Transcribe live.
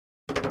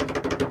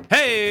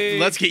Hey!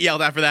 Let's get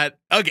yelled at for that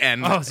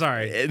again. Oh,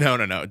 sorry. No.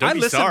 Don't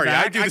be sorry.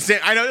 Back. I do the same.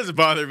 I know it doesn't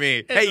bother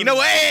me. Hey, you know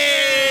what?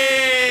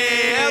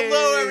 Hey!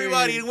 Hello,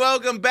 everybody, and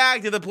welcome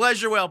back to the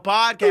Pleasure Whale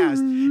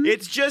Podcast.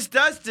 It's just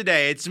us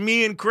today. It's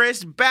me and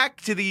Chris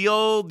back to the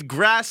old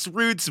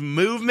grassroots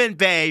movement,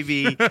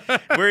 baby.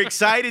 We're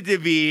excited to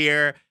be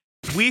here.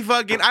 I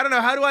don't know,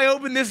 how do I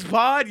open this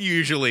pod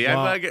usually?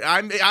 Well, you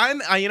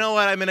know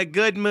what? I'm in a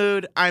good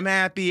mood. I'm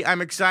happy. I'm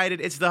excited.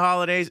 It's the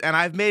holidays, and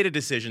I've made a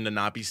decision to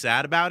not be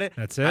sad about it.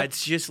 That's it?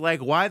 It's just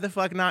like, why the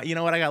fuck not? You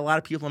know what? I got a lot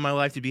of people in my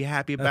life to be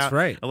happy about. That's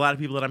right. A lot of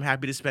people that I'm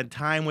happy to spend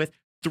time with.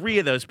 3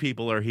 of those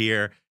people are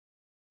here.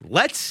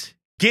 Let's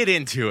get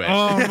into it.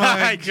 Oh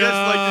my I just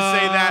like to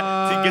say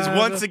that because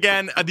once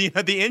again,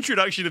 the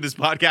introduction to this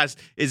podcast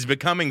is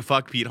becoming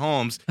Fuck Pete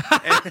Holmes.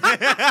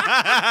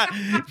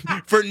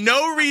 For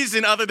no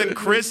reason other than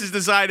Chris has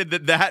decided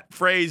that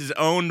phrase is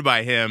owned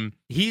by him,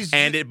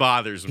 and it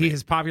bothers me. He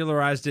has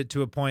popularized it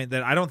to a point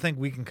that I don't think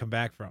we can come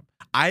back from.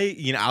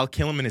 I'll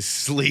kill him in his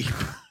sleep.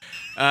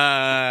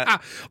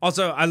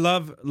 Also, I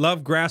love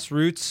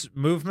grassroots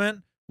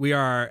movement. We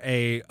are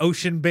a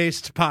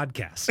ocean-based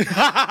podcast.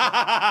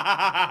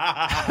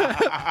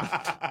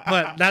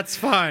 But that's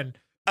fine.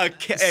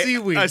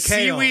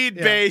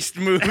 Seaweed-based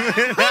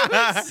movement.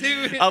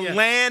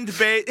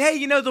 Land-based. Hey,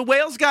 you know, the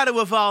whale's got to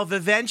evolve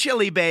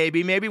eventually,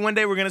 baby. Maybe one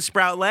day we're going to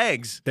sprout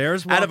legs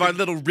out of our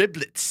little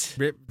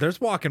riblets.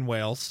 There's walking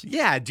whales.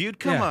 Yeah, dude,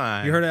 come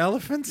on. You heard of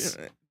elephants?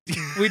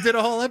 We did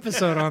a whole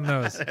episode on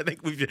those.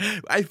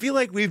 I feel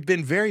like we've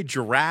been very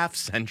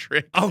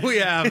giraffe-centric. Oh, we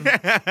have.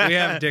 We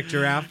have Dick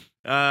Giraffe.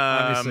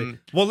 Obviously.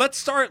 Well, let's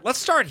start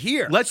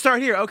here. Let's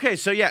start here. Okay,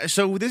 so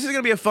this is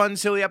gonna be a fun,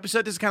 silly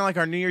episode. This is kind of like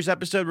our New Year's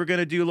episode. We're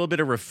gonna do a little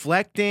bit of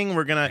reflecting.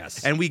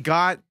 And we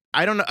got.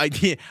 I don't know. I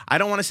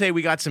don't want to say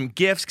we got some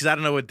gifts because I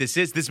don't know what this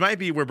is. This might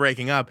be we're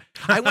breaking up.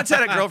 I once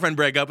had a girlfriend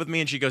break up with me,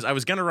 and she goes, "I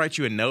was gonna write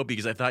you a note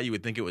because I thought you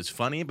would think it was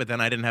funny, but then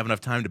I didn't have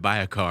enough time to buy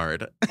a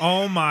card."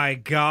 Oh my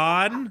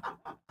god.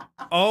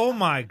 Oh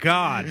my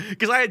god.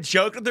 Because I had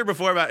joked with her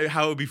before about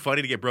how it would be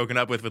funny to get broken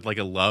up with like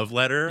a love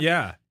letter.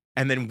 Yeah.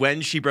 And then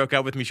when she broke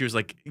up with me, she was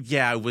like,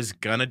 "Yeah, I was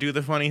gonna do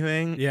the funny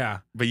thing. Yeah.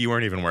 But you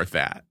weren't even worth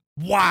that."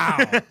 Wow.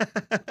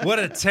 What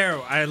a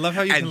terror. I love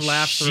how you can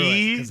laugh through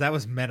it because that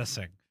was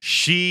menacing.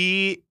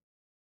 She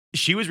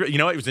was, you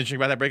know what was interesting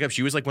about that breakup?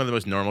 She was like one of the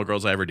most normal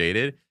girls I ever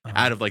dated.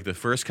 Out of like the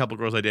first couple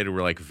girls I dated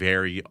were like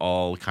very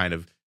all kind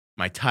of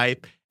my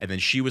type. And then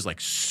she was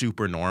like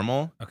super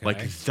normal,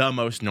 like the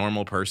most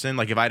normal person.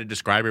 Like if I had to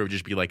describe her, it would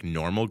just be like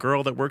normal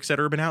girl that works at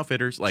Urban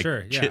Outfitters, like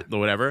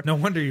whatever. No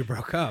wonder you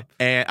broke up.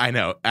 And I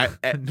know. I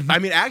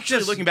mean,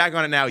 actually looking back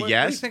on it now, yes.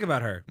 Yes. What do you think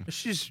about her?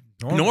 She's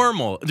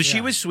normal. Yeah.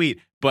 She was sweet,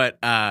 but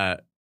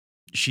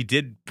she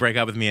did break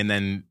up with me, and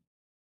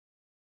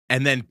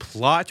then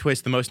plot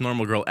twist, the most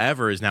normal girl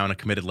ever is now in a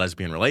committed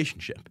lesbian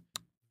relationship.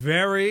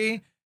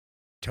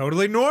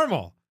 Totally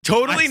normal.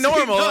 Totally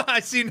normal. I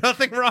see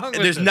nothing wrong with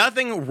it. There's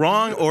nothing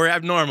wrong or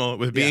abnormal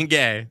with being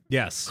gay.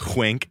 Yes.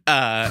 Wink.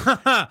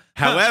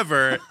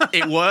 However,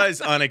 it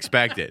was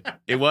unexpected.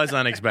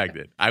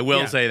 I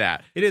will say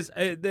that. It is.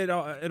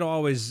 It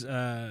always,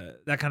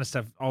 that kind of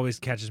stuff always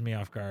catches me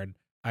off guard.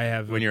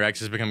 When your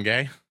exes become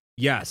gay?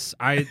 Yes.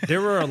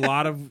 There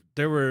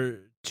were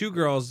 2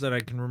 girls that I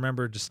can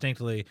remember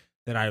distinctly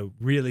that I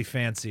really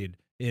fancied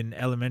in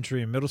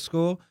elementary and middle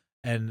school,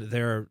 and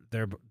they're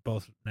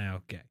both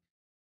now gay.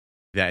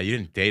 Yeah, you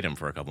didn't date him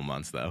for a couple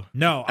months though.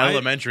 No,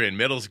 elementary and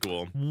middle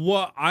school.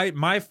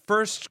 My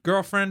first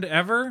girlfriend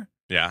ever,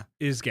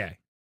 is gay.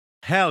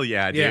 Hell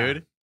yeah, dude.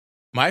 Yeah.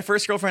 My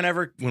first girlfriend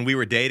ever, when we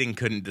were dating,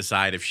 couldn't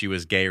decide if she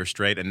was gay or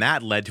straight, and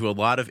that led to a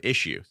lot of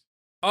issues.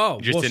 Oh,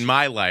 in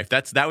my life,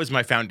 that was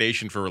my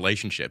foundation for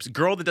relationships.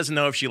 Girl that doesn't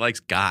know if she likes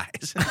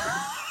guys.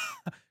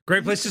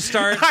 Great place to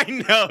start. I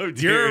know,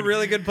 dude. You're a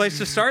really good place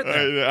to start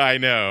there. I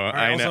know.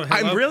 Right, I know. Also,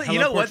 I'm really. You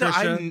know what?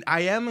 Patricia.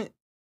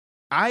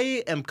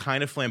 I am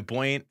kind of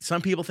flamboyant.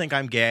 Some people think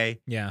I'm gay.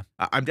 Yeah.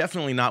 I'm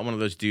definitely not one of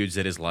those dudes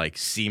that is like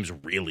seems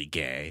really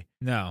gay.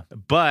 No.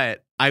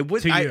 But I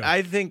would. To you.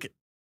 I think.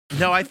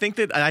 No, I think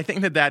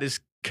that is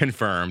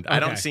confirmed. Okay. I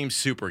don't seem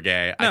super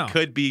gay. No. I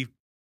could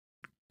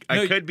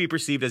be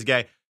perceived as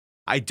gay.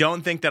 I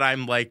don't think that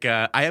I'm like.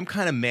 I am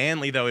kind of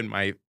manly though in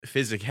my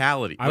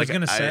physicality. I was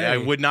gonna say I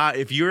would not.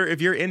 If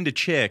you're into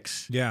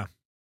chicks. Yeah.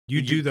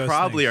 You do those.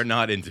 Probably things. are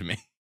not into me.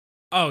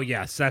 Oh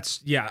yes, that's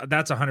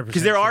 100%.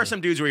 Because there are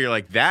some dudes where you're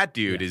like, that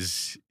dude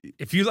is.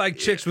 If you like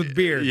chicks with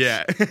beards,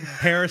 yeah,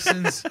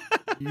 Harrison's,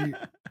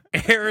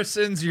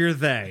 you're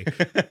they.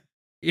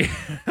 Yeah.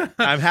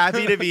 I'm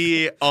happy to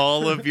be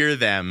all of your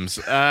thems.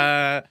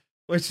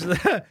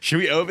 Should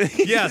we open?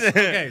 Yes.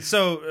 Okay.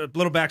 So a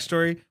little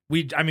backstory.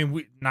 We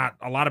not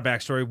a lot of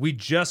backstory. We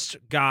just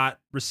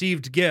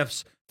received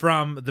gifts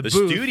from the booth,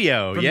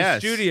 studio. The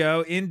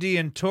studio, Indy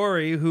and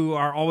Tori, who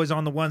are always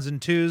on the ones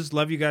and twos.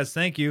 Love you guys.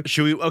 Thank you.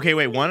 Should we? Okay,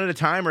 wait. One at a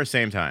time or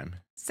same time?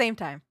 Same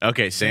time.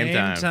 Okay, same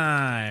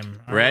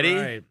time. All Ready?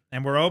 right.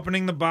 And we're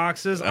opening the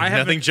boxes.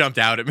 Nothing jumped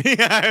out at me.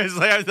 I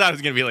thought it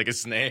was gonna be like a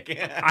snake.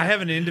 I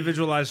have an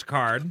individualized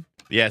card.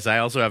 Yes, I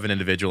also have an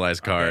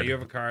individualized card. Okay, you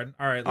have a card.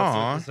 All right, let's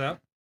look this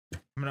up.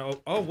 I'm gonna.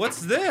 Oh,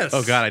 what's this?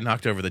 Oh God, I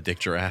knocked over the dick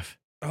giraffe.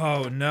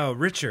 Oh no,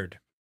 Richard.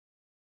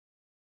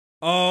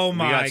 Oh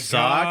my We got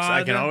socks. God.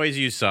 I can always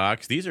use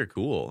socks. These are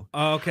cool.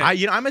 Oh, okay.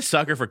 I'm a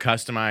sucker for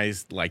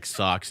customized like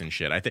socks and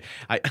shit. I think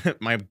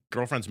my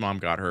girlfriend's mom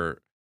got her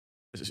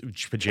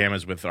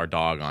pajamas with our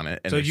dog on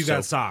it. And So they're you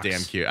got socks. Damn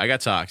cute. I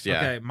got socks. Yeah.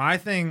 Okay, my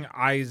thing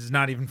is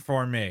not even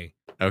for me.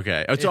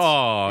 Okay. It's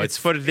It's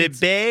for the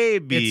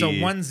baby. It's a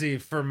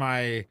onesie for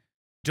my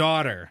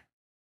daughter.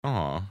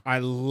 Oh, I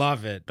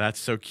love it. that's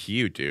so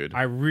cute, dude.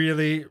 I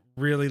really,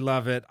 really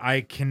love it.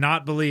 I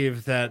cannot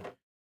believe that.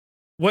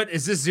 What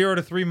is this, 0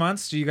 to 3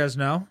 months? Do you guys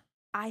know?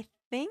 I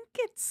think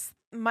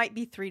might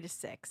be 3 to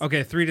 6.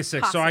 Okay, 3 to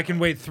 6. So I can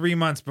Possibly. wait 3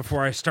 months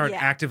before I start Yeah.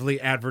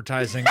 actively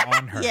advertising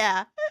on her.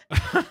 Yeah.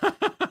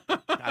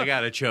 I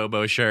got a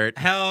Chobo shirt.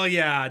 Hell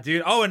yeah,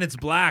 dude. Oh, and it's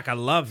black. I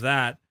love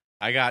that.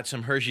 I got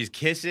some Hershey's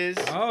Kisses.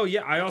 Oh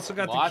yeah, I also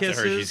got Lots the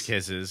kisses. of Hershey's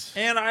Kisses.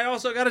 And I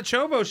also got a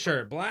Chobo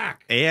shirt,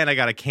 black. And I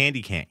got a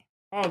candy cane.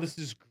 Oh, this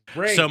is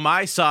great. So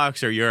my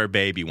socks are your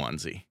baby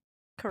onesie.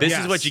 Correct. This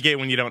Yes. is what you get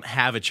when you don't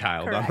have a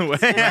child on the way.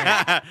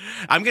 Correct.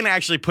 I'm going to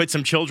actually put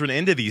some children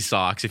into these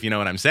socks, if you know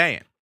what I'm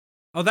saying.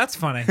 Oh, that's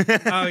funny.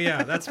 Oh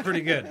yeah, that's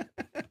pretty good.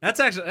 That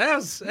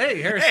was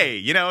hey, Harrison.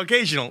 Hey,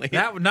 occasionally.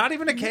 That not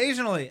even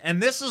occasionally.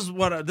 And this is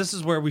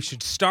where we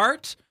should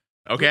start.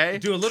 Okay.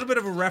 Do a little bit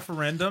of a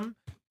referendum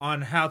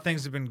on how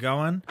things have been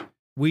going.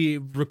 We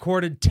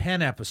recorded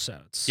 10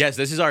 episodes. Yes,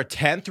 this is our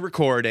 10th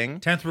recording.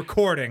 10th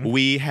recording.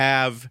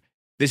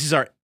 This is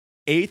our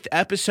 8th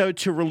episode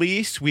to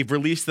release. We've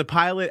released the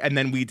pilot, and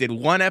then we did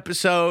one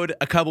episode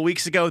a couple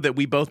weeks ago that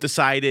we both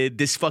decided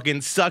this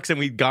fucking sucks, and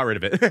we got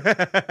rid of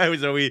it.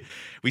 So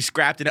we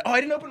scrapped it. Oh, I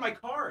didn't open my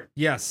card.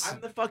 Yes.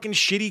 I'm the fucking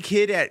shitty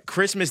kid at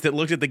Christmas that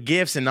looked at the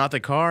gifts and not the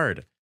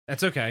card.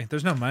 That's okay.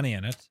 There's no money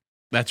in it.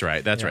 That's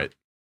right. That's Yeah. right.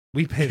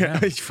 We pay them.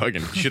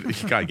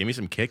 God, give me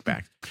some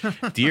kickback.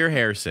 Dear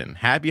Harrison,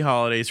 happy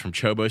holidays from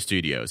Chobo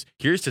Studios.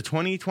 Here's to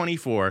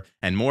 2024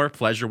 and more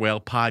Pleasure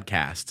Whale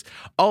podcasts.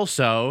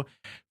 Also,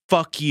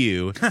 fuck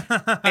you.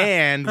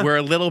 And we're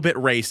a little bit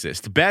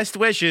racist. Best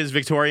wishes,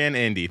 Victoria and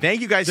Indy. Thank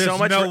you guys so There's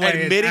much no for way it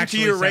admitting to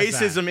actually your says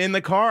that. racism in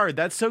the card.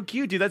 That's so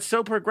cute, dude. That's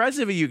so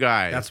progressive of you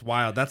guys. That's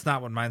wild. That's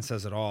not what mine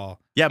says at all.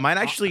 Yeah, mine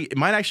actually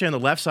on the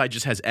left side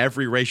just has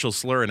every racial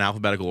slur in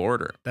alphabetical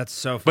order. That's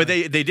so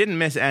funny. But they didn't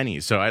miss any,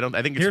 so I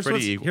think it's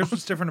pretty equal. Here's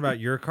what's different about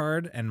your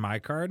card and my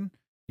card.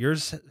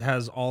 Yours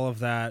has all of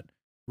that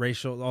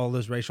all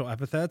those racial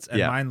epithets, and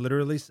Yeah. mine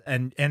literally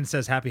and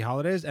says Happy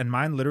Holidays, and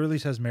mine literally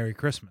says Merry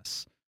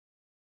Christmas.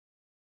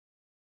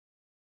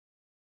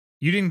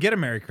 You didn't get a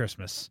Merry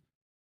Christmas.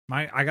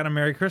 I got a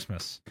Merry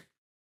Christmas.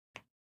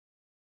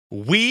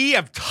 We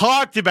have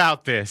talked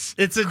about this.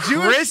 It's a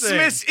Jewish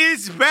Christmas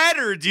is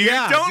better, dude.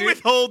 Yeah, Don't dude.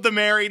 withhold the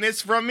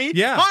merriness from me.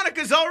 Yeah.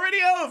 Hanukkah's already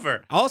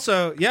over.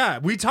 Also, yeah,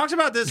 we talked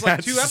about this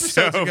like 2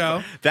 episodes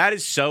ago. That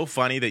is so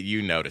funny that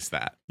you noticed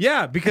that.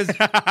 Yeah, because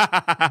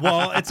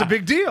well, it's a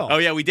big deal. Oh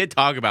yeah, we did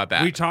talk about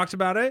that. We talked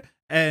about it,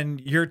 and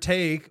your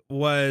take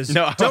was,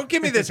 No. don't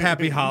give me this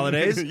Happy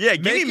Holidays. Yeah,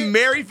 give me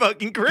Merry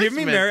fucking Christmas. Give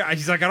me Merry.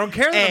 He's like, I don't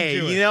care that I'm Hey,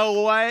 Jewish. you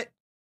know what?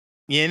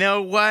 You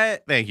know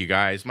what? Thank you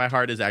guys. My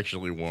heart is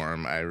actually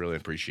warm. I really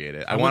appreciate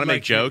it. I would want to like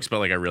make to- jokes, but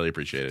like I really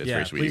appreciate it. It's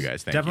very sweet, please you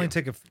guys. Thank definitely you.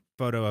 take a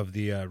photo of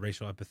the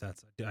racial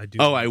epithets. I do.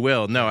 Oh, I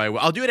will. No, I will.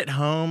 I'll do it at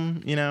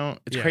home.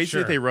 It's Yeah, crazy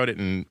sure. that they wrote it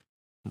in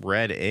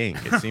red ink.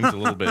 It seems a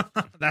little bit.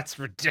 That's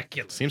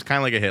ridiculous. Seems kind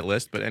of like a hit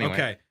list, but anyway.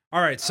 Okay.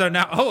 All right. So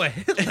now, a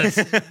hit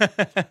list.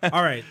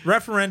 All right.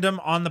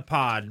 Referendum on the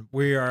pod.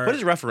 We are What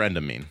does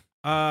referendum mean?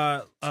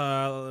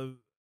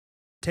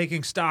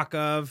 taking stock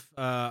of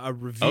a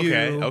review.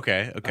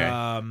 Okay.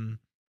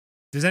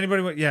 Does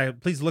anybody? Yeah.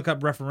 Please look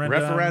up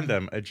referendum.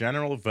 Referendum, a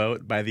general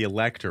vote by the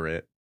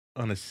electorate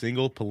on a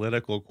single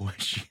political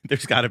question.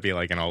 There's got to be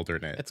like an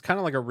alternate. It's kind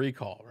of like a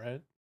recall,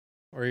 right?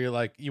 Where you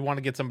want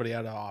to get somebody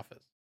out of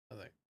office. I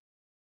think.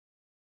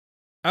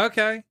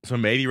 Okay. So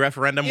maybe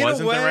referendum In a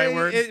wasn't the right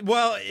way,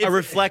 word. a A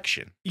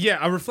reflection. Yeah,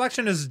 a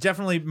reflection is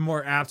definitely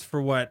more apt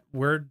for what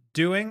we're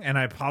doing, and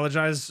I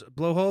apologize,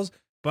 blowholes.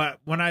 But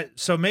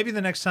so maybe the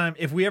next time,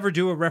 if we ever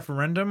do a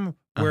referendum,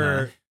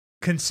 we're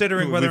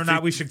considering whether or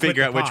not we should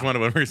figure quit out which one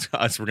of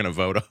us we're going to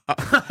vote on.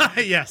 one.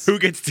 Yes, Who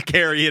gets to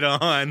carry it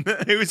on?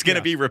 Who's going to Yeah.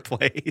 be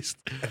replaced?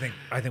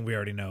 I think we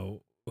already know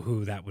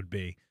who that would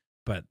be,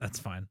 but that's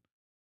fine.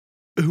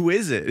 Who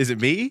is it? Is it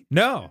me?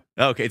 No,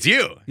 Okay, it's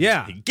you.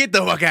 yeah, Get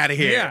the fuck out of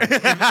here. Yeah.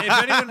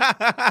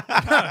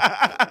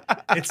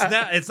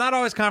 It's not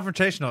always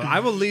confrontational. I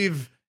will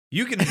leave.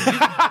 You can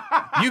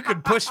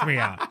push me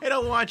out. I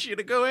don't want you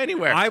to go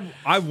anywhere.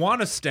 I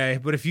want to stay,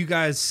 but if you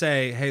guys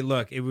say, "Hey,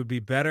 look, it would be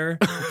better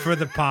for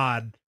the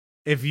pod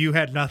if you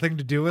had nothing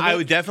to do with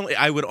it,"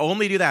 I would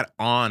only do that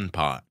on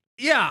pod.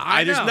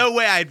 Yeah, There's no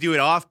way I'd do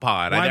it off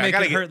pod. Why I make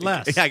gotta it hurt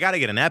less? I got to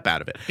get an ep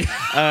out of it.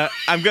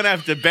 I'm going to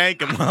have to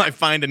bank him while I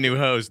find a new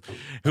host.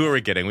 Who are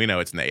we getting? We know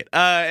it's Nate. So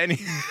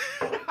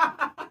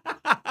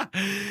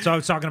I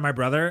was talking to my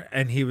brother,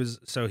 and he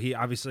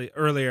obviously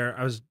earlier.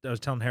 I was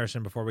telling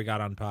Harrison before we got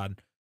on pod.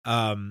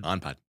 On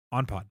pod.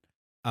 On pod.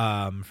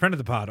 friend of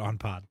the pod on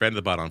pod. Friend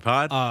of the pod on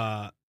pod.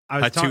 I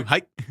was Hut to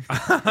hike.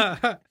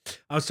 I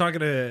was talking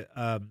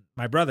to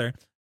my brother,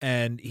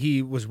 and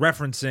he was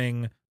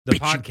referencing the Bitch,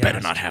 podcast. you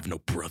better not have no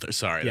brother.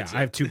 Sorry. Yeah, that's I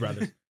have two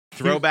brothers.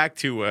 Throwback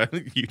to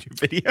YouTube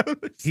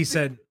videos. He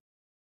said,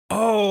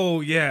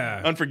 "Oh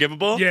yeah,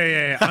 Unforgivable?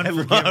 yeah. I love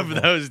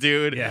Unforgivable. those,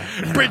 dude.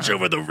 Yeah. Bridge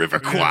over the River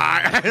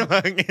Kwai.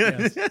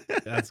 Yes,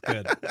 that's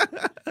good.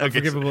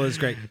 Unforgivable is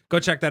great. Go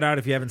check that out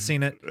if you haven't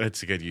seen it.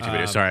 That's a good YouTube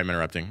video. Sorry, I'm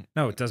interrupting.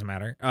 No, it doesn't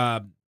matter.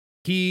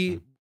 He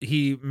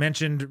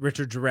mentioned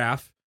Richard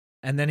Giraffe,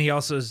 and then he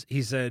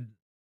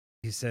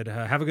said,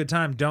 have a good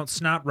time. Don't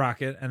snot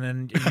rocket. And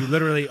then you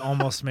literally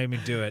almost made me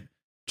do it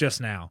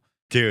just now.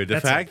 Dude, the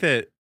That's fact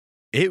that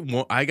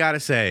I gotta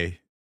say,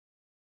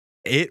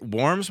 it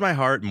warms my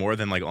heart more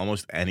than like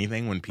almost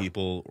anything when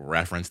people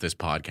reference this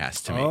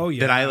podcast to me. Oh,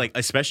 yeah. That I like,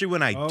 especially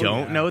when I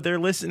don't yeah. know they're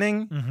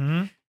listening,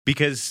 Mm-hmm.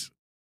 because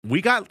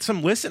we got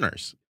some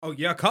listeners. Oh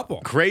yeah, a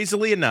couple.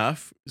 Crazily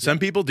enough, some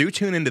people do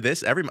tune into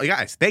this every month.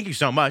 Guys, thank you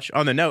so much.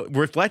 On the note,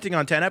 reflecting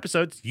on 10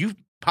 episodes, you've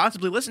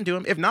possibly listened to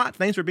them. If not,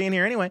 thanks for being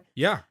here anyway.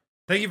 Yeah.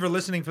 Thank you for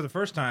listening for the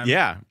first time.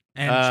 Yeah.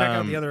 And check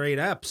out the other 8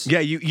 eps. Yeah,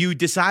 you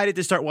decided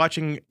to start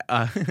watching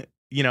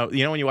you know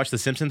when you watch The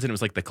Simpsons and it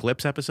was like the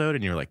clips episode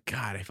and you're like,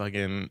 God, I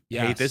fucking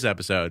Yes. hate this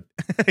episode.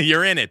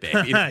 You're in it,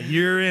 baby.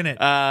 You're in it.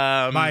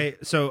 Um,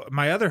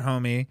 my other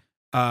homie,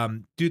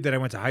 dude that I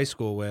went to high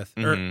school with,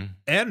 mhm.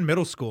 and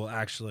middle school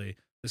actually.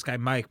 This guy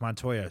Mike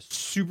Montoya,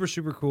 super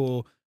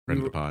cool. Friend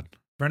of the pod.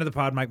 Friend of the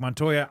pod, Mike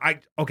Montoya.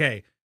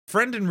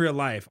 Friend in real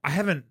life. I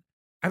haven't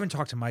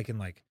talked to Mike in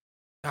like,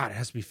 God, it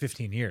has to be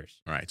 15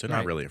 years. All right, so Right.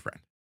 not really a friend.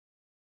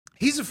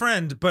 He's a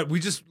friend, but we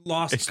just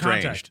lost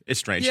contact. Estranged.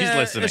 Estranged.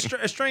 Yeah, She's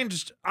listening.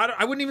 Estranged.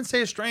 I wouldn't even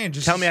say estranged.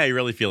 It's Tell me just- how you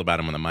really feel about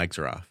him when the mics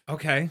are off.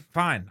 Okay,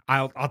 fine.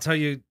 I'll tell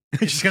you.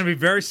 It's going to be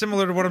very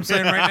similar to what I'm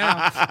saying right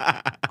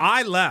now.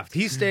 I left.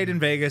 He stayed in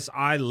Vegas.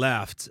 I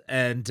left,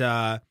 and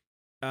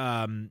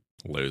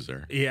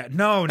Loser. yeah,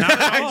 no, not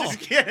at all. I'm just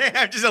kidding.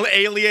 I'm just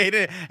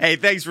alienated. Hey,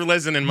 thanks for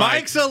listening, Mike.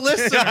 Mike's a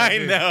listener. I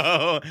dude.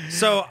 know.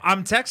 So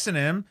I'm texting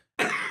him,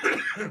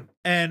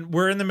 and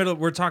we're in the middle.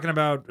 We're talking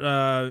about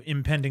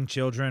impending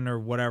children or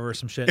whatever,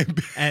 some shit,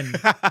 and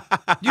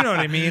you know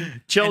what I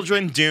mean.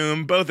 Children,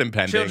 doom, both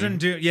impending. Children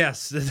do.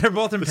 Yes, they're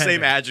both The impending.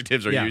 same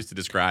adjectives are Yeah. used to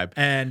describe.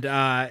 And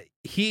I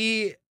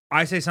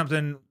say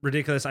something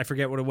ridiculous. I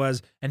forget what it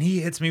was, and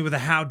he hits me with a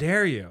 "How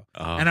dare you?"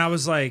 Oh. And I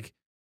was like,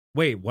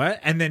 "Wait, what?"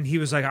 And then he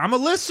was like, "I'm a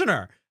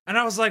listener." And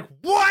I was like,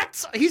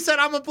 "What?" He said,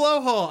 "I'm a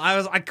blowhole."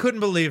 I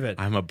couldn't believe it.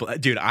 I'm a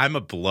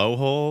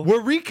blowhole. We're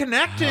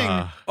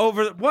reconnecting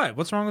over what?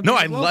 What's wrong with No,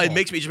 being a blowhole?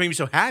 it just makes me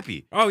so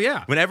happy. Oh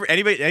yeah,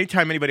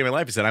 Anytime anybody in my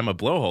life has said I'm a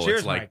blowhole, Cheers,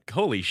 it's like, Mike.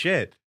 holy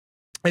shit.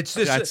 it's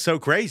just That's so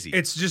crazy.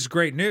 it's just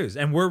great news,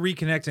 and we're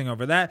reconnecting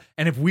over that.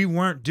 And if we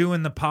weren't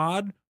doing the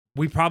pod,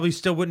 we probably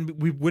still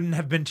wouldn't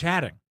have been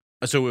chatting.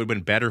 So it would have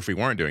been better if we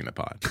weren't doing the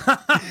pod.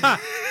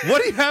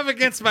 What do you have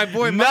against my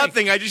boy Mike?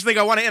 Nothing. I just think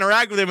I want to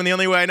interact with him, and the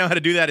only way I know how to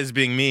do that is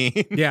being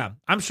me. Yeah,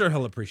 I'm sure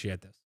he'll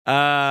appreciate this.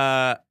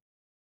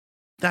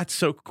 That's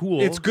so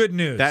cool. It's good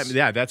news.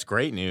 That's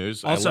great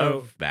news. Also- I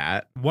love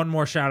that. One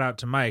more shout out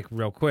to Mike,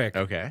 real quick.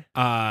 Okay.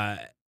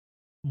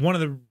 One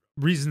of the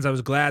reasons I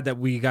was glad that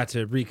we got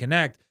to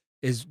reconnect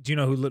is, do you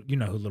know who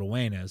Lil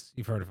Wayne is?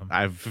 You've heard of him.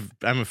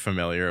 I'm a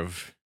familiar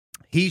of.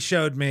 He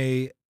showed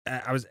me.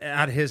 I was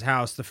at his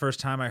house the first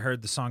time I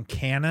heard the song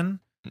 "Cannon."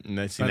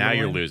 See, By now the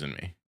you're way- losing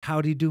me.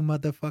 Howdy do,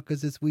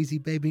 motherfuckers! It's Wheezy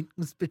Baby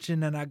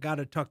bitchin', and I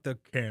gotta tuck the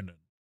cannon.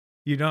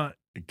 You don't.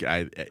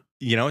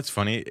 You know, it's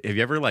funny. Have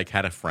you ever like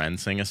had a friend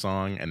sing a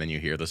song and then you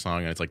hear the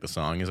song and it's like the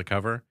song is a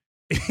cover?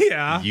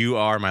 Yeah. You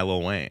are my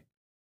Lil Wayne.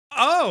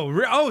 So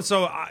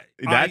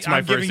That's my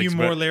I'm first giving you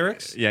more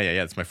lyrics. Yeah.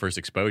 It's my first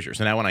exposure.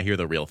 So now when I hear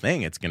the real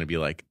thing, it's gonna be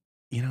like,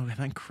 you know, I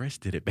think Chris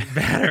did it better.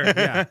 Better.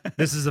 Yeah.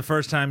 This is the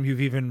first time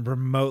you've even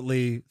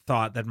remotely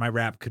thought that my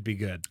rap could be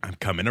good. I'm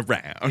coming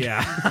around.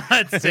 Yeah.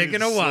 It's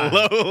taking a while.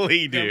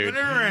 Slowly, dude.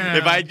 Coming around.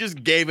 If I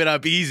just gave it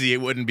up easy,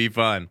 it wouldn't be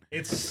fun.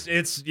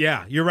 It's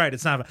yeah, you're right.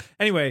 It's not.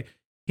 Anyway,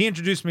 he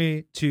introduced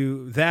me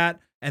to that,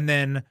 and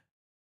then,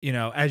 you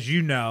know, as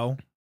you know,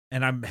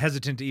 and I'm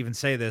hesitant to even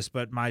say this,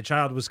 but my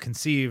child was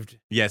conceived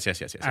Yes.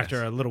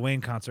 after a Lil Wayne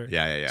concert.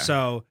 Yeah.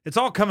 So it's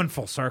all coming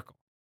full circle.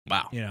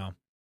 Wow. You know,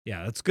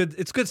 yeah, it's good.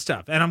 It's good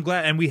stuff, and I'm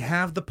glad. And we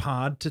have the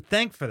pod to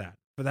thank for that.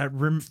 For that.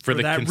 For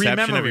the that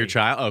conception of your rememory.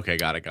 child. Okay,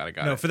 got it.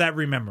 No, for that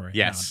rememory.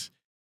 Yes.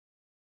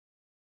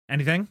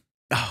 Anything?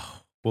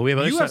 Oh, well, we have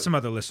other You stuff. have some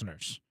other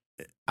listeners.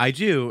 I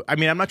do. I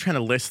mean, I'm not trying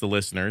to list the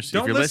listeners.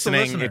 Don't if you're list the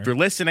listening, listener. if you're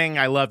listening,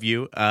 I love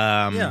you.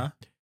 Yeah.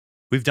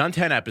 We've done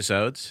 10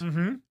 episodes.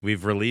 Mm-hmm.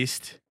 We've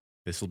released.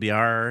 This will be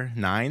our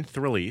 9th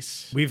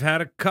release. We've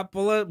had a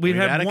couple of. We've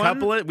had a one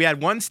couple of. We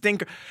had one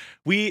stinker.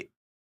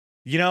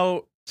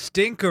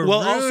 stinker. Well,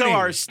 also Rooney.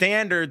 our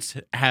standards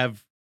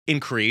have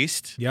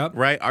increased. Yep.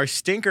 Right. Our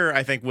stinker,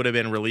 I think, would have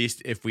been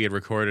released if we had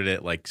recorded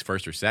it like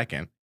first or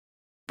second.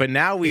 But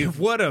now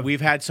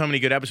we've had so many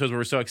good episodes where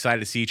we're so excited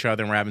to see each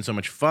other and we're having so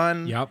much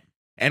fun. Yep.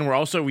 And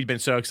we've been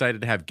so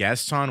excited to have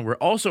guests on. We're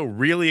also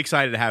really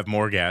excited to have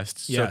more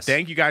guests. Yes. So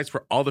thank you guys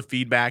for all the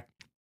feedback.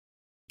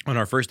 on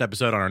our first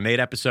episode, on our Nate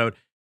episode.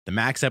 The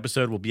Max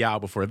episode will be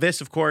out before this,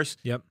 of course.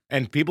 Yep.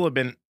 And people have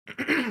been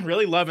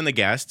really loving the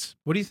guests.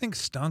 What do you think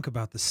stunk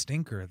about the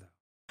stinker, though?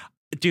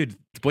 Dude,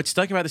 what's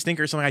stuck about the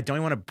stinker is something I don't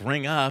even want to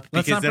bring up.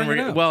 Let's because not then bring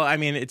it up. Well, I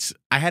mean,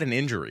 I had an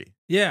injury.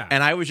 Yeah.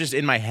 And I was just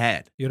in my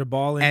head. You had a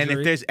ball injury. And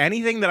if there's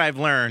anything that I've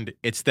learned,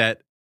 it's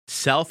that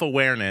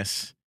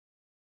self-awareness,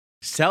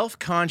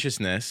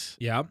 self-consciousness,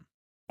 Yep.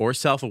 or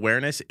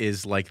self-awareness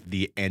is like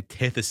the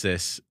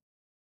antithesis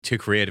to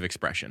creative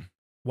expression.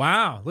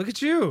 Wow. Look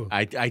at you.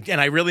 And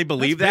I really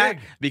believe That's that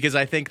big. because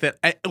I think that,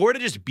 or to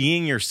just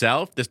being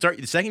yourself, the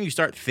second you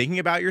start thinking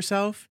about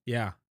yourself,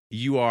 Yeah.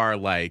 you are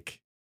like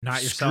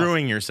Not yourself.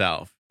 screwing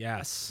yourself.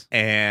 Yes.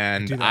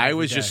 And do that I every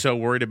was just day. so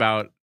worried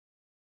about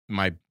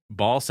my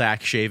ball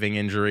sack shaving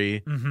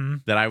injury Mm-hmm.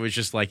 that I was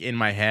just like in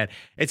my head.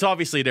 It's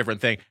obviously a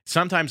different thing.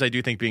 Sometimes I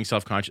do think being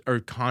self-conscious or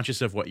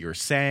conscious of what you're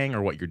saying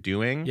or what you're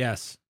doing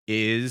Yes.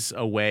 is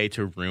a way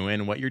to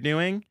ruin what you're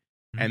doing.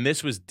 Mhm. And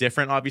this was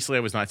different. Obviously,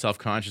 I was not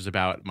self-conscious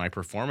about my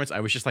performance. I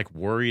was just like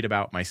worried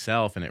about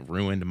myself and it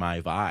ruined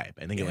my vibe.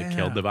 I think it like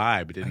killed the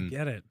vibe. It I didn't.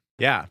 get it.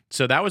 Yeah.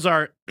 So that was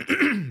our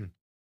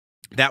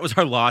that was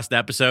our lost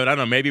episode. I don't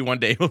know, maybe one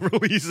day we'll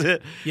release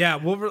it. Yeah.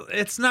 Well,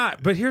 it's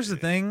not. But here's the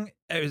thing,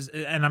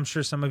 and I'm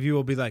sure some of you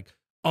will be like,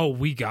 "Oh,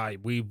 we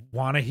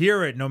want to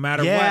hear it, no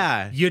matter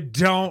Yeah. what." You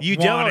don't. You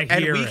wanna don't,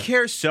 and hear we it.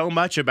 care so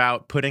much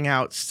about putting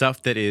out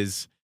stuff that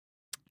is,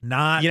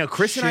 Not.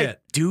 Chris shit. and I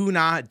do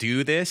not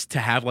do this to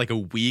have like a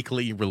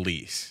weekly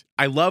release.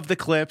 I love the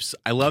clips.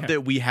 I love Okay.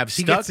 that we have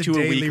He stuck gets to a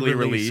daily weekly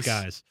release.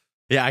 guys.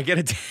 Yeah, I get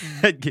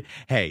it.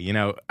 Hey,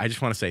 I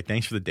just want to say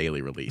thanks for the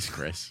daily release,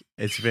 Chris.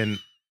 It's been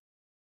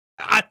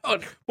I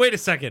don't. Wait a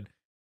second.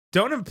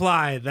 Don't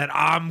imply that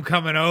I'm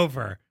coming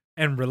over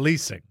and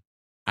releasing.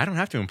 I don't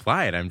have to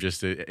imply it. I'm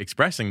just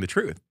expressing the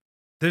truth.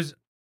 There's.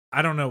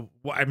 I don't know.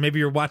 Maybe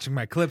you're watching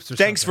my clips or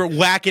Thanks for something.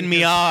 whacking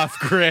me off,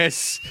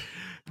 Chris.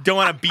 Don't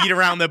want to beat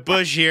around the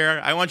bush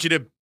here. I want you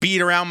to beat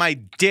around my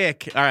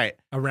dick. All right.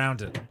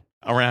 Around it.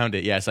 Around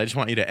it. Yes. I just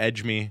want you to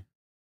edge me.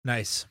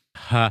 Nice.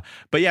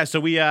 But yeah,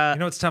 so we You know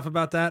what's tough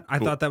about that? I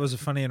thought that was a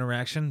funny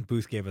interaction.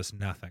 Booth gave us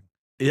nothing.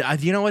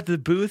 you know what? The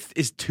booth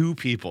is two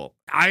people.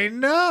 I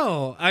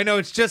know.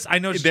 It's just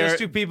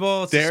two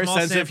people. It's a Their small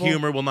sense sample. of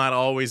humor will not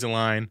always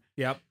align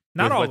Yep.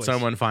 Not with always. what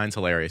someone finds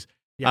hilarious.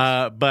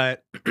 Yes.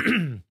 But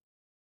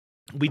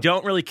we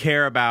don't really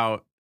care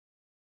about.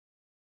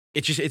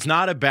 It's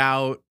not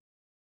about.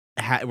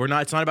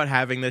 It's not about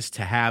having this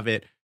to have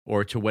it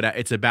or to what.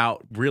 It's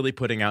about really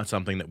putting out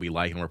something that we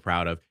like and we're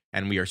proud of,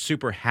 and we are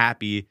super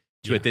happy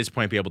to at this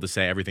point be able to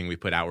say everything we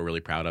put out we're really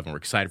proud of, and we're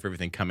excited for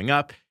everything coming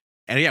up.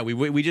 And yeah,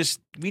 we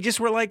just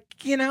were like,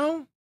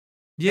 Yeah.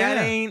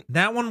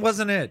 That one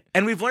wasn't it.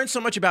 and we've learned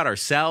so much about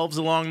ourselves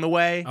along the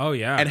way Oh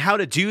yeah. and how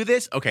to do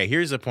this. Okay,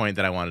 here's a point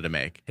that I wanted to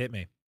make. Hit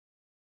me.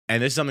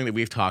 And this is something that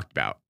we've talked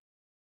about.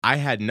 I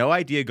had no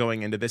idea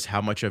going into this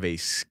how much of a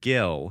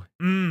skill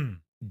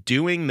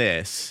doing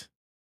this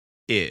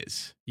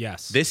is.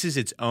 Yes. This is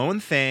its own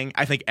thing.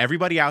 I think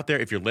everybody out there,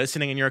 if you're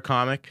listening and you're a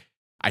comic,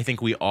 I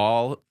think we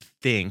all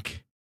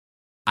think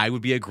I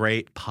would be a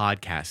great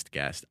podcast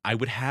guest. I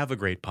would have a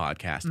great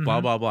podcast, blah,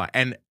 Mhm. blah, blah.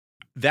 And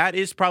that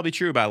is probably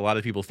true about a lot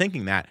of people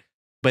thinking that,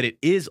 but it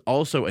is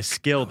also a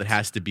skill that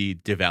has to be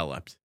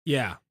developed.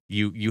 Yeah.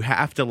 You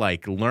have to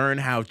like learn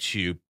how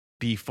to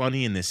be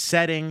funny in this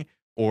setting,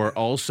 or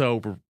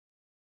also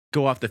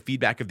go off the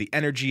feedback of the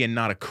energy and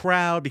not a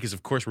crowd, because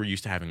of course we're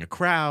used to having a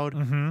crowd,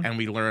 Mm-hmm. and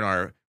we learn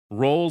our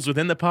roles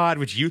within the pod,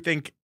 which you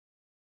think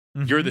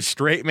you're the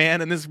straight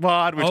man in this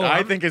pod, which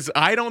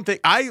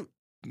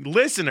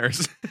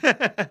listeners,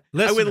 I would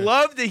Listeners.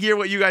 love to hear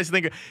what you guys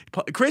think.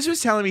 Chris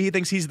was telling me he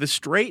thinks he's the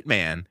straight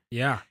man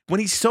Yeah. when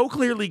he's so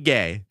clearly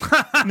gay.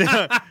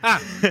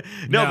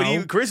 No,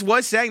 but Chris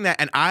was saying that,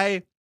 and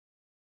I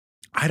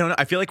don't know.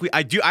 I feel like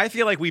I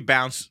feel like we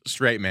bounce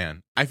straight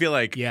man. I feel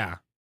like Yeah.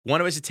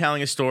 one of us is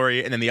telling a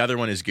story, and then the other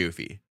one is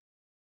goofy.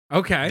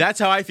 Okay. That's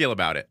how I feel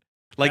about it.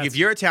 Like That's- if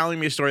you're telling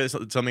me a story that's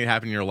something that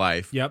happened in your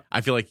life, Yep.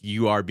 I feel like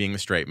you are being the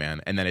straight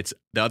man, and then it's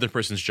the other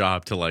person's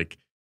job to like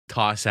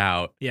toss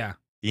out, Yeah.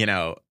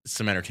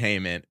 some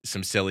entertainment,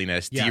 some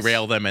silliness, Yes.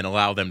 derail them, and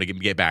allow them to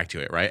get back to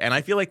it, right? And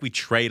I feel like we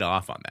trade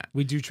off on that,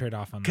 We do trade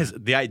off on because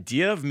that. the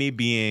idea of me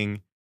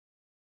being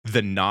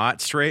the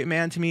not straight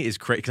man to me is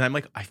crazy. Because I'm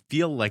like, I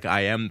feel like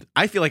I'm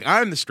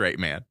the straight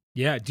man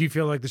Yeah. Do you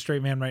feel like the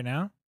straight man right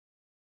now?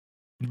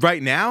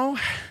 right now.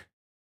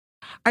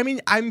 I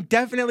mean, I'm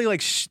definitely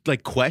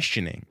like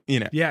questioning,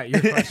 Yeah. You're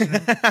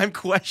questioning. I'm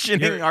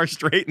questioning You're- our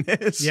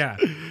straightness. Yeah.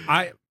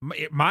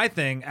 My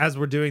thing as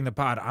we're doing the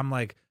pod, I'm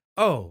like,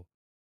 oh,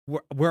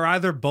 we're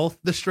either both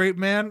the straight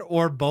man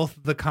or both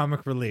the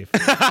comic relief.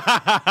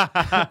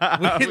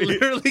 We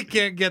literally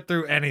can't get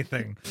through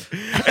anything.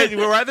 And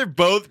we're either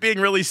both being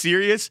really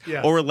serious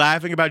Yeah. or we're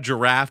laughing about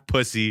giraffe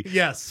pussy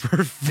Yes.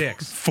 for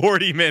Dicks.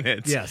 40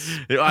 minutes. Yes.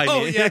 I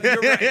Oh, mean- yeah,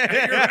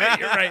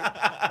 you're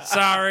right.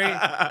 Sorry,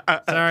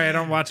 I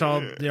don't watch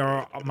all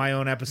my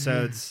own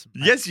episodes.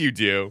 Yes, you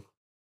do.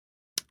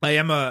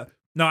 I'm a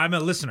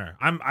listener.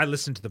 I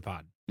listen to the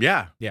pod.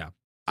 Yeah. Yeah.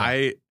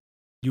 I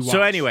You So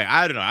watch. anyway,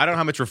 I don't know. I don't know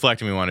how much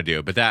reflecting we want to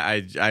do, but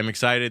I'm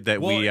excited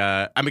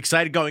that I'm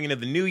excited going into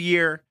the new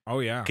year, Oh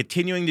yeah.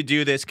 continuing to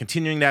do this,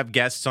 continuing to have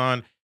guests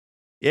on.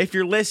 If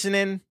you're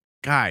listening,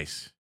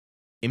 guys,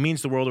 it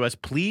means the world to us.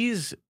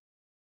 Please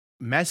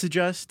message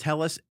us,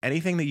 tell us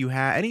anything that you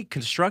have, any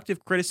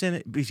constructive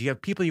criticism, because you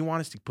have people you want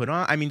us to put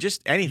on. I mean,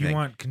 just anything. You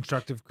want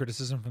constructive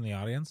criticism from the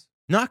audience?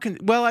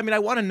 Well, I mean, I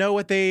want to know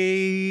what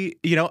they,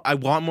 I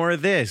want more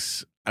of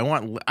this.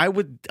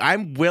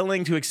 I'm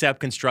willing to accept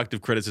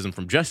constructive criticism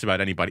from just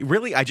about anybody.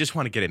 Really, I just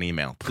want to get an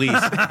email, please.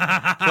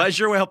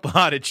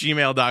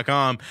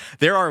 pleasurewhalepod@gmail.com.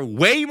 There are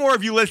way more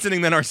of you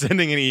listening than are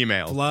sending an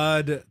email.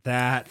 Flood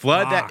that.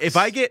 That. If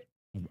I get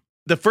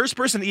the first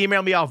person to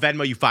email me, I'll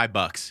Venmo you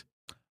 $5.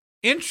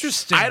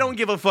 Interesting. I don't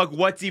give a fuck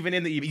what's even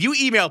in the email. You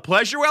email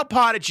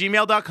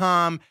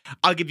pleasurewhalepod@gmail.com.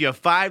 I'll give you a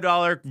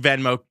 $5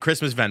 Venmo,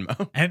 Christmas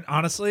Venmo. And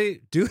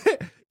honestly, do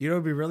it. You know,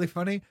 it'd be really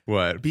funny.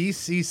 What?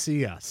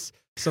 BCC us,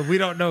 so we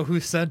don't know who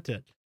sent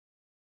it.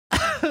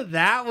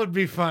 That would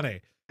be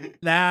funny.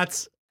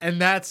 That's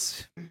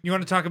you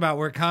want to talk about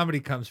where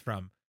comedy comes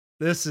from.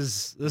 This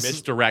is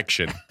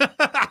Misdirection.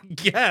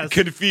 yes.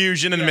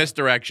 Confusion and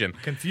misdirection.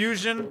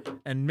 Confusion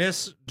and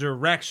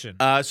misdirection.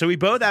 So we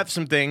both have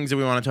some things that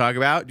we want to talk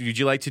about. Would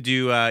you like to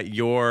do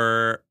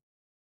your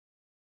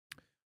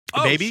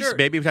babies? Sure.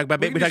 Baby, we talk about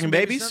baby. We're talking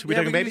babies. We're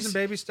talking babies. Some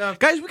baby stuff.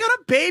 Guys, we got a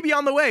baby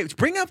on the way.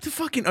 Bring up the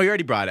fucking. Oh, you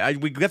already brought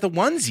it. We got the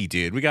onesie,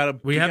 dude. We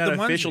got the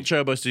official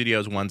onesie. Chobo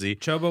Studios onesie.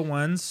 Chobo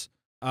ones,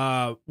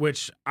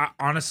 which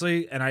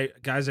honestly, and I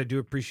do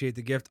appreciate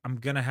the gift. I'm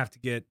gonna have to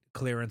get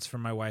clearance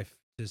from my wife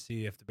to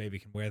see if the baby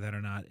can wear that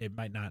or not. It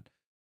might not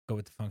go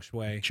with the feng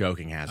shui.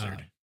 Choking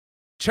hazard.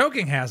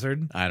 Choking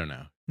hazard. I don't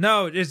know.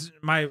 No, it's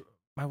my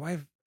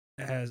wife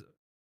has.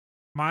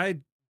 My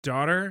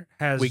daughter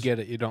has. We get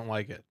it. You don't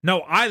like it. No,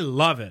 I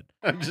love it.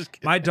 I'm just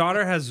kidding. My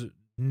daughter has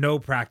no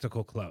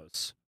practical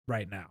clothes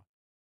right now.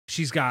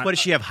 She's got. What does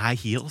she have? High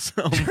heels?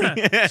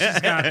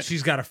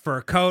 she's got a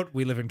fur coat.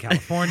 We live in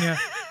California.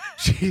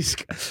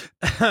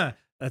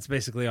 That's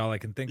basically all I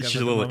can think of. She's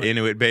at a the little moment.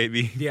 Inuit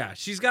baby. Yeah,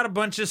 she's got a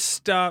bunch of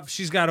stuff.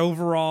 She's got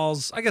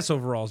overalls. I guess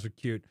overalls are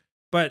cute,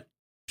 but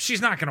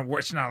she's not gonna work.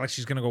 It's not like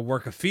she's gonna go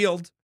work a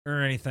field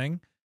or anything.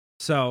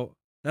 So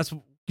that's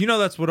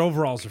what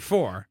overalls are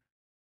for.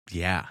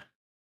 Yeah.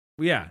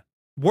 Yeah,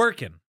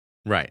 working.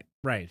 Right.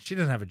 Right. She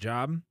doesn't have a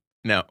job.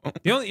 No.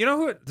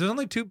 There's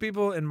only two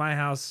people in my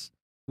house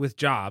with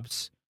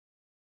jobs.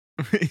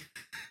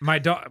 My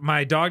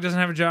dog doesn't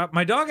have a job.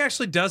 My dog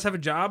actually does have a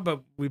job,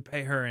 but we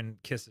pay her in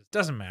kisses.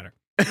 Doesn't matter.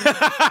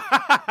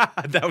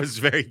 That was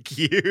very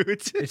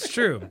cute. It's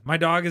true. My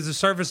dog is a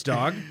service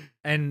dog,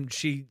 and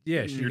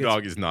Your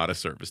dog is not a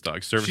service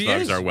dog. Service She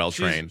dogs is. are well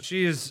trained.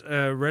 She is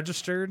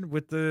registered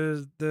with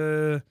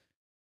the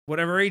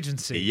whatever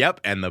agency.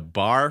 Yep, and the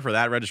bar for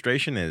that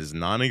registration is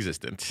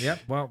non-existent. Yep.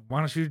 Well, why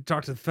don't you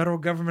talk to the federal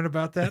government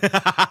about that?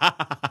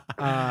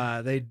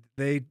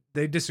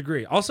 They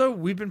disagree. Also,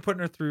 we've been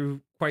putting her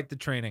through quite the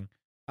training.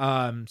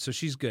 So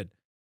she's good.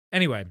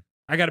 Anyway,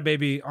 I got a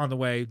baby on the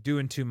way, due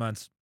in 2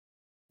 months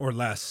or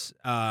less.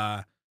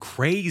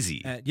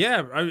 Crazy.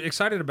 Yeah, I'm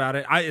excited about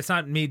it. It's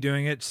not me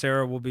doing it.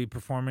 Sarah will be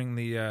performing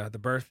the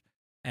birth,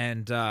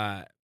 and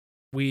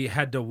we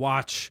had to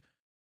watch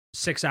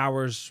 6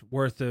 hours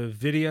worth of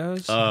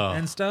videos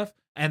and stuff,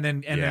 and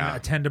then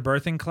attend a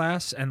birthing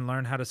class and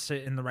learn how to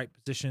sit in the right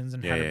positions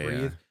and how to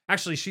breathe. Yeah.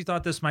 Actually, she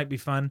thought this might be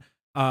fun.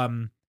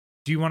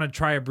 Do you want to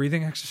try a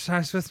breathing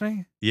exercise with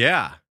me?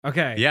 Yeah.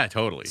 Okay. Yeah,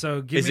 totally.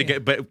 So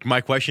But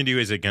my question to you,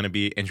 is it going to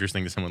be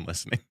interesting to someone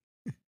listening?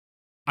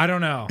 I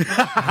don't know.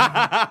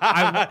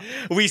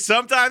 We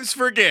sometimes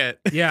forget.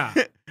 Yeah.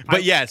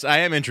 But yes, I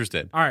am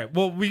interested. All right.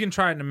 Well, we can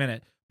try it in a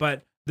minute.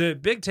 But the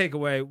big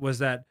takeaway was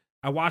that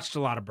I watched a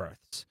lot of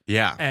births.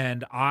 Yeah.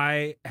 And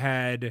I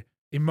had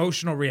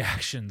emotional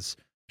reactions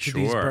to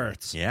these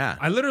births. Yeah.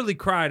 I literally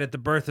cried at the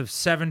birth of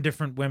 7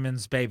 different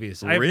women's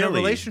babies. I have no Really?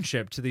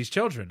 relationship to these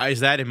children.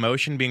 Is that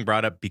emotion being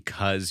brought up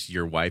because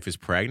your wife is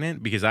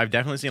pregnant? Because I've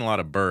definitely seen a lot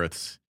of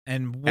births.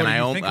 And what do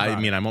you think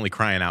about it? I'm only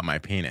crying out my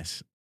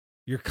penis.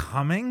 You're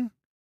coming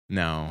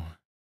No.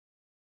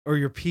 or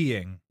you're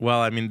peeing?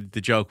 Well, I mean,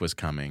 the joke was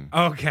coming.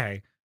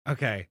 Okay.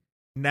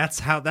 And that's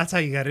how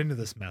you got into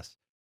this mess.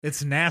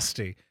 It's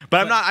nasty.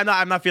 But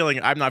I'm not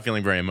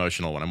feeling very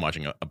emotional when I'm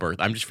watching a birth.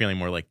 I'm just feeling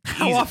more like,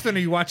 How Jesus. often are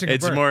you watching a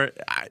It's birth? more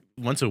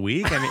once a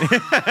week. I mean,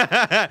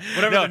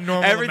 Whatever the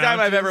normal every time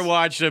amount I've is. ever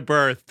watched a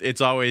birth, it's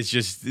always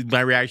just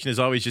my reaction is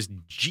always just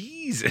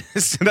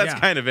Jesus. That's Yeah.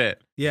 kind of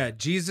it. Yeah,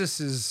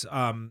 Jesus is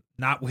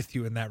not with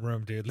you in that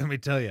room, dude. Let me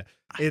tell you.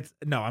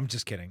 I'm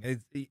just kidding.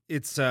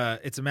 It's a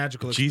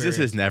magical experience. Jesus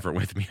is never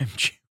with me. I'm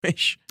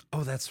Jewish.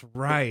 Oh, that's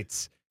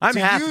right. I'm To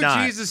half you,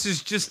 not. Jesus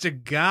is just a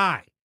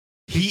guy.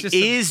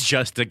 He is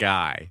just a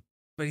guy.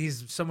 But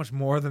he's so much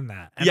more than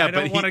that. And Yeah, I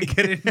don't but want to he-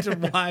 get into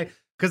why,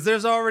 because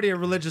there's already a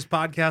religious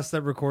podcast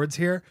that records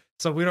here,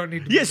 so we don't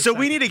need to. Yeah, so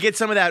we need to get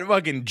some of that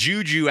fucking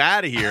juju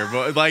out of here.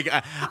 But like, you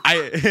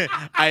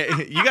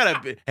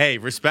gotta, hey,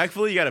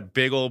 respectfully, you got a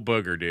big old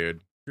booger, dude.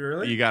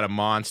 Really? You got a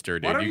monster,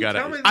 dude. Why don't you got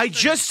tell me this I thing?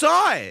 just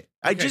saw it.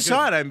 I Okay, just good.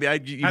 saw it. Have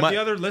the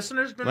other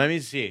listeners been? Let me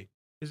see.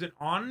 Is it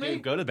on me?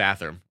 Dude, go to the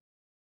bathroom.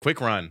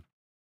 Quick run.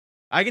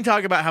 I can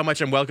talk about how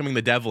much I'm welcoming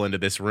the devil into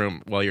this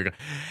room while you're.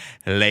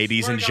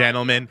 Ladies and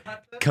gentlemen,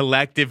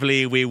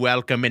 collectively we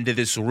welcome into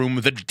this room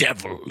the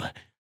devil.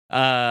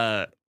 I'm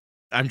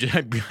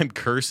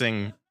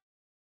cursing.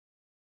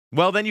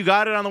 Well, then you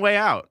got it on the way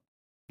out.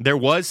 There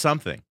was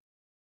something.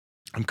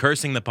 I'm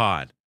cursing the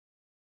pod.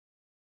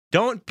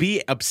 Don't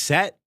be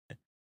upset.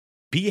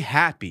 Be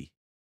happy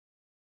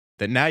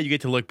that now you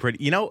get to look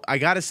pretty. You know, I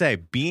got to say,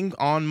 being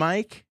on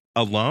mic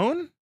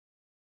alone,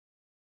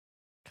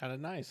 Kind of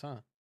nice, huh?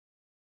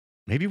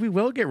 maybe we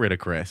will get rid of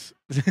Chris.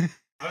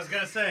 I was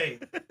gonna say,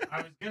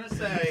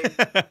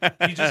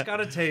 you just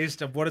got a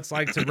taste of what it's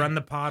like to run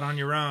the pod on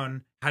your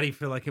own. How do you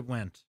feel like it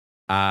went?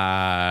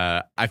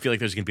 I feel like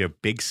there's going to be a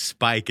big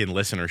spike in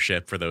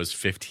listenership for those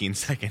 15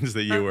 seconds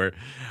that you were.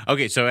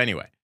 Okay, so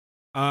anyway.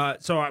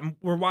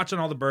 We're watching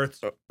all the births.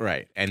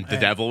 Right. And the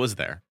devil was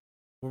there.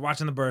 We're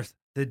watching the birth.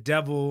 The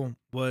devil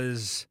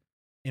was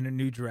in a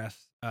new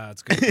dress.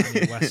 It's a good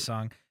Kanye West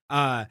song.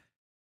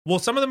 Well,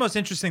 some of the most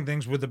interesting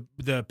things were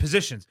the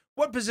positions.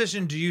 What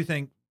position do you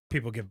think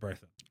people give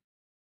birth in?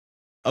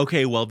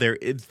 Okay, well,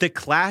 the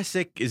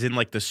classic is in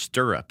like the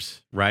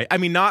stirrups, right? I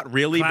mean, not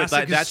really, Classic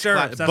but is that's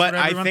stirrups. That's but what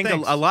I everyone think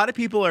thinks. a lot of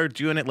people are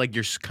doing it like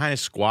you're kind of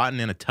squatting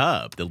in a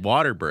tub, the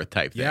water birth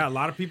type thing. Yeah, a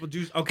lot of people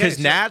do. Okay, Because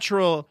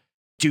natural,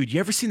 dude, you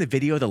ever seen the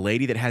video of the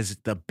lady that has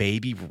the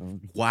baby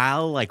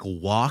while like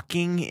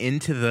walking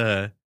into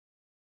the?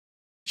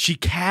 She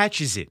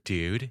catches it,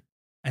 dude.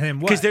 and then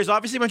what? Because there's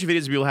obviously a bunch of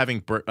videos of people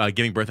having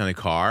giving birth in a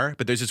car,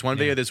 but there's this one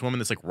video Yeah. of this woman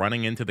that's like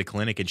running into the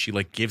clinic and she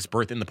like gives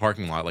birth in the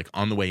parking lot, like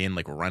on the way in,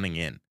 like running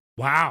in.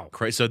 Wow.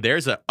 So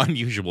there's an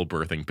unusual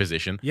birthing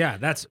position. Yeah,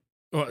 that's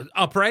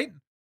upright,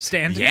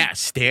 standing. Yeah,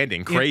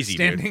 standing, crazy,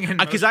 standing dude. in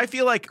Because I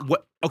feel like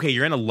okay,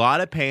 you're in a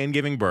lot of pain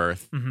giving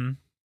birth. Mm-hmm.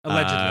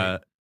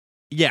 Allegedly.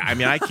 Yeah, I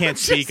mean, I can't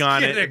Just speak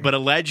on kidding. it, but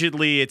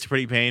allegedly it's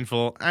pretty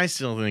painful. I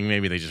still think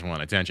maybe they just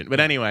want attention. But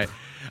anyway,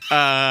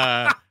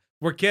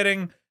 We're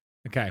kidding.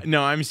 Okay.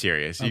 no, I'm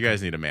serious. You Okay.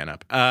 guys need to man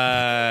up.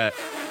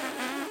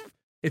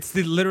 It's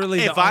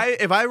literally If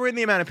I were in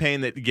the amount of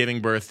pain that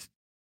giving birth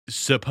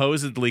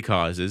supposedly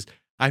causes,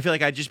 I feel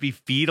like I'd just be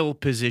fetal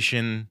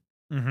position.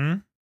 Mm-hmm.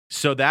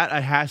 So that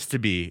it has to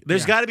be.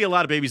 There's Yeah. got to be a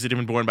lot of babies that have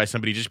been born by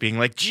somebody just being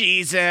like,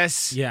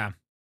 Jesus, Yeah.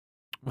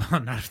 Well,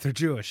 not if they're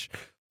Jewish,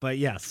 but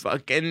yes.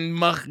 fucking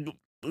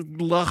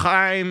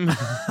L'chaim.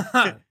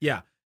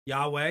 Yeah.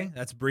 Yahweh,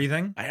 that's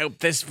breathing. I hope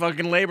this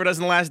fucking labor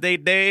doesn't last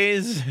 8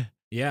 days.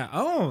 Yeah.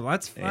 Oh,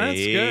 that's good.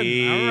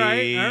 All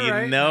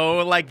right. No,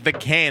 like the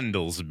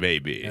candles,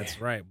 baby. That's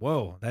right.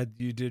 Whoa, that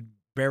you did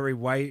Barry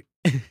White,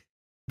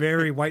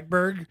 Barry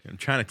Whiteberg. I'm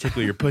trying to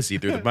tickle your pussy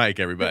through the mic,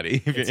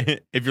 everybody.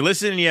 If you're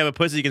listening and you have a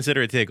pussy,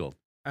 consider it tickled.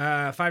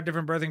 5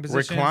 different birthing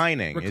positions.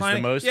 Reclining is the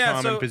most Yeah,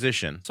 common so-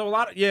 position. So a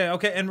lot.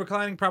 Okay, and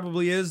reclining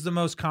probably is the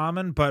most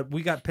common, but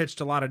we got pitched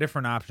a lot of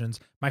different options.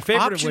 My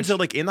favorite of Options which, are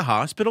like in the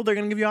hospital, they're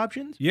going to give you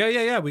options?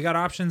 Yeah. We got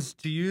options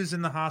to use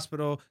in the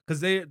hospital because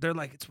they're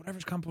like it's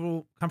whatever's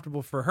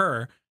comfortable for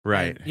her.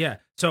 Right. And, yeah.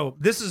 So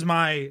this is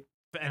my,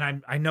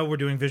 and I know we're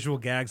doing visual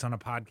gags on a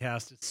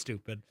podcast. It's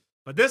stupid,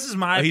 but this is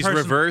my. He's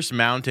personal- reverse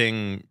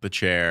mounting the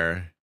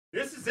chair.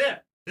 This is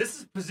it. This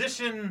is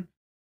position.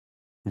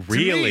 To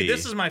Really? me,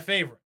 this is my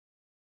favorite.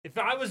 If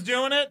I was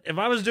doing it,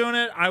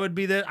 I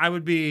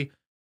would be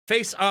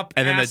face up.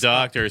 And then the ass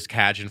up. doctor's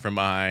catching from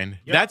behind.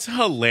 Yep. That's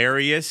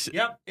hilarious.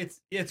 Yep,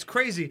 it's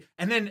crazy.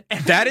 And then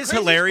That the is craziest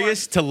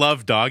hilarious to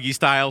love doggy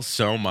style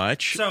so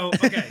much. So,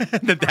 okay.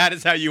 that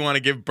is how you want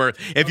to give birth.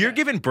 If you're Okay.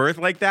 giving birth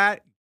like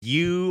that,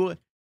 you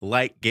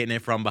like getting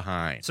it from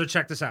behind. So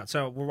check this out.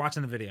 So we're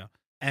watching the video,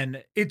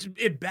 and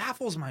it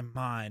baffles my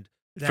mind.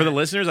 For the that-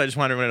 listeners, I just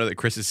want everyone to know that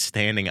Chris is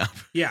standing up.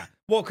 Yeah.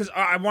 Well, because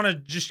I want to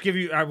just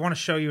I want to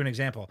show you an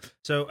example.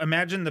 So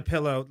imagine the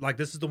pillow, like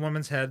this is the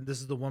woman's head, this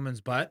is the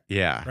woman's butt,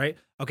 Yeah. right?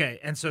 Okay.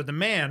 And so the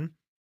man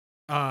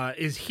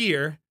is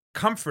here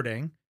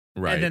comforting,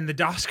 Right. and then the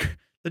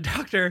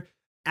doctor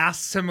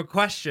asks him a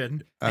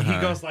question, and he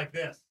Uh-huh. goes like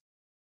this,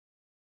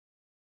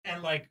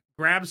 and like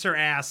grabs her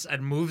ass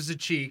and moves the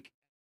cheek,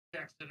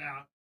 checks it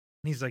out,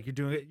 and he's like, "You're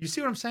doing it." You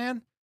see what I'm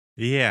saying?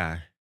 Yeah.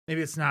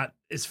 Maybe it's not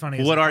as funny.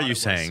 As What I are thought you it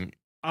was. saying?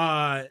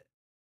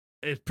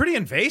 It's pretty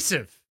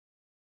invasive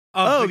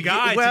of Oh, the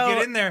guy well- to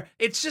get in there.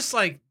 It's just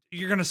like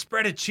you're gonna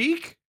spread a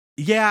cheek.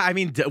 Yeah, I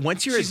mean,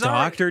 once you're She's a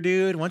already- doctor,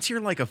 dude, once you're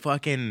like a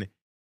fucking.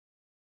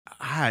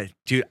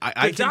 Dude, I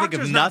can think doctor's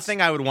of not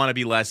nothing I would want to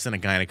be less than a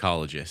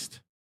gynecologist.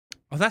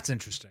 Oh, that's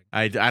interesting.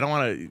 I don't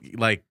want to,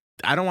 like,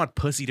 I don't want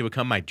pussy to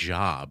become my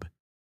job.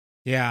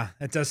 Yeah,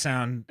 it does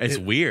sound. It's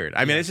it- weird. I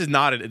mean, yeah.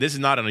 this is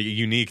not a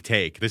unique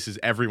take. This is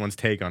everyone's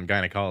take on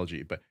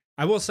gynecology. But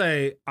I will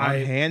say, on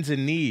hands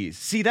and knees.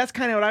 See, that's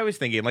kind of what I was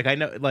thinking. Like, I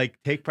know, like,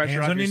 take pressure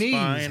hands off on your knees,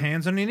 spine.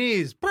 hands on your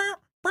knees.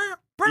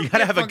 You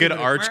gotta have a good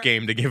arch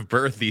game to give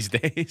birth these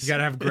days. You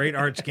gotta have a great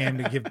arch game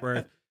to give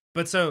birth.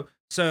 But so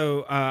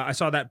I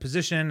saw that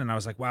position and I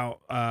was like, wow,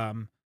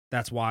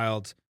 that's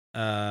wild.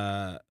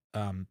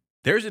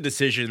 There's a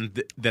decision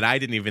that I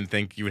didn't even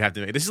think you would have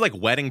to make. This is like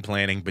wedding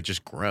planning, but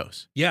just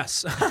gross.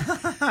 Yes.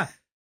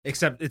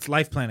 Except it's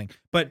life planning.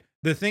 But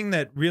the thing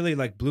that really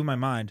like blew my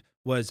mind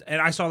was, and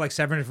I saw like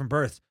 7 different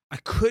births. I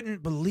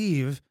couldn't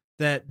believe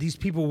that these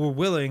people were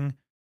willing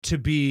to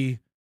be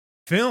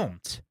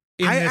filmed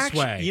in this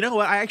way. You know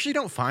what? I actually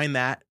don't find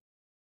that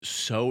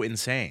so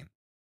insane.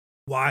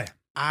 Why?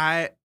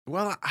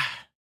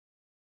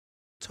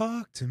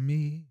 Talk to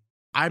me.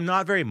 I'm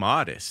not very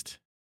modest.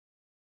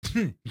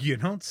 You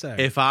don't say.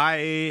 If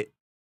I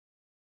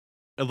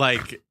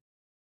like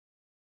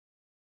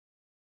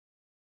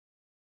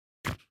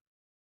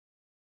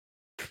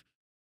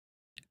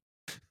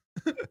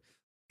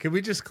Can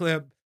we just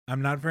clip,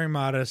 I'm not very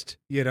modest,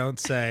 you don't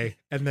say,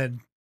 and then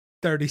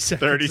 30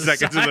 seconds 30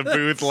 seconds in the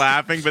booth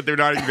laughing, but they're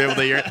not even able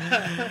to hear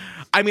it.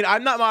 I mean,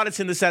 I'm not modest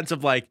in the sense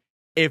of like,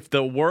 if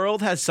the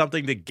world has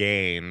something to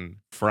gain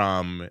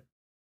from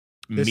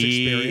This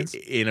me experience?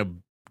 in a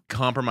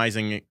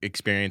compromising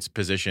experience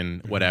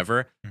position,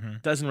 whatever,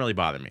 doesn't really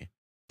bother me.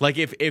 Like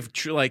if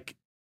like,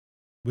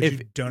 Would if,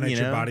 you donate you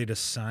your know, body to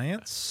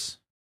science?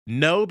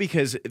 no,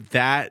 because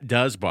that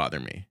does bother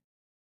me.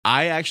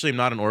 I actually am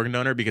not an organ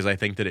donor because I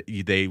think that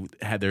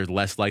they're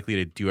less likely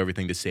to do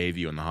everything to save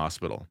you in the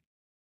hospital.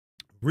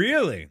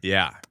 Really?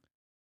 Yeah.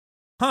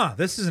 Huh,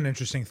 this is an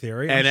interesting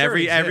theory. I'm And sure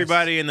it exists.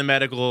 everybody in the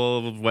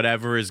medical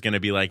whatever is going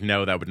to be like,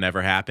 no, that would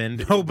never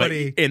happen.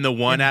 Nobody But in the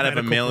one in the out of a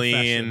medical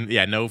million, profession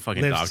yeah, no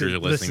fucking doctors are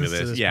listening to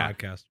listens this. Yeah.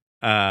 podcast.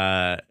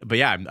 But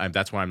yeah,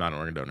 that's why I'm not an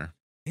organ donor.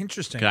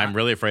 Interesting. 'Cause I'm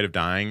really afraid of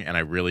dying, and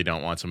I really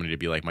don't want somebody to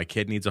be like, my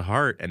kid needs a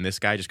heart, and this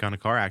guy just got in a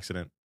car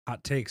accident.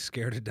 Hot take,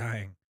 scared of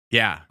dying.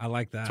 Yeah. I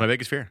like that. That's my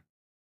biggest fear.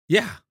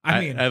 Yeah, I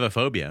mean, I have a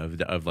phobia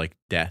of like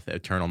death,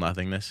 eternal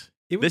nothingness.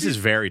 it would This be- is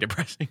very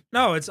depressing.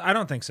 no. I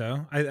don't think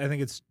so. I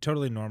think it's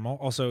totally normal.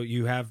 Also,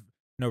 you have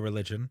no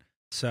religion,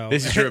 so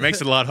This is true. It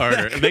makes it a lot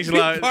harder. That It makes it could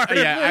a be lot. part of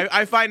Yeah, it.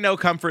 I find no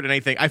comfort in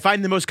anything. I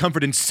find the most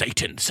comfort in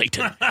Satan.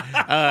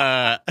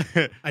 I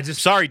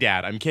just Sorry,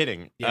 Dad. I'm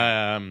kidding.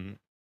 Yeah.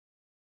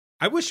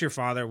 I wish your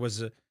father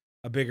was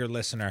a bigger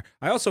listener.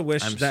 I also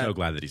wish I'm that. so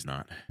glad that he's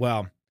not.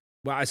 Well,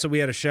 so we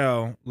had a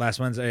show last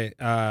Wednesday.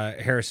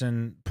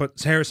 Harrison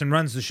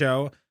runs the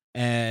show,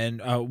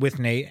 and with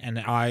Nate, and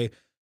I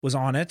was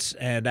on it.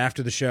 And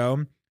after the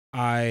show,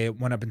 I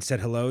went up and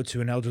said hello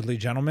to an elderly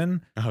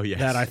gentleman Oh yes.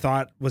 that I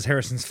thought was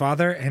Harrison's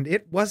father, and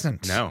it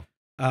wasn't. No.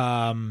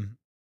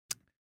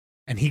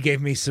 And he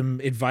gave me some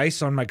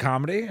advice on my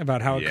comedy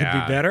about how it could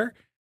Yeah. be better.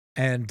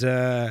 And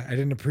I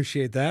didn't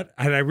appreciate that.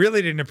 And I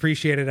really didn't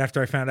appreciate it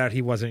after I found out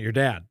he wasn't your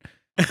dad.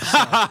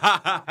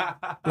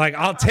 Like,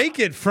 I'll take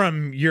it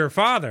from your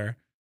father,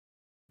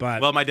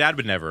 but Well, my dad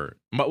would never.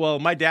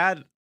 My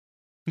dad.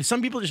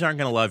 Some people just aren't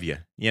going to love you.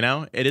 You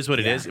know, it is what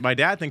it Yeah. is. My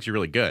dad thinks you're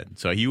really good,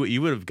 so you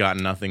would have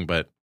gotten nothing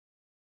but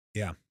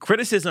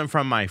criticism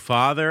from my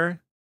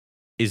father.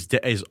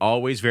 Is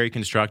always very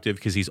constructive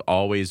because he's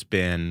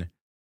been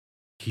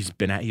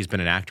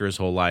an actor his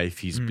whole life.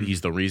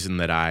 He's the reason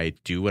that I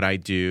do what I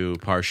do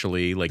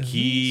partially. Like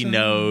he reason.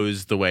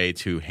 knows the way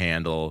to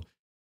handle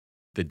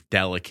the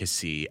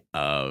delicacy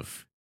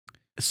of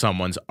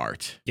someone's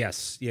art.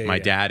 yes, yeah. My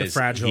yeah. dad The is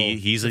fragile.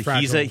 he's the a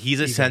fragile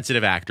ego.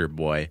 sensitive actor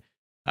boy.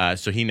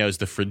 So he knows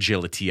the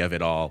fragility of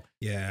it all.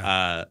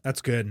 Yeah,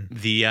 that's good.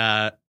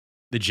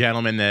 The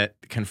gentleman that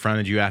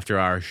confronted you after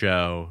our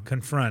show.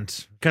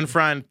 Confront.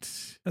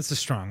 Confront. That's a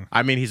strong.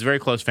 I mean, he's a very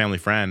close family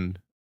friend.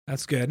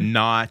 That's good.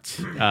 Not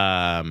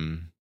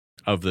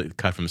of the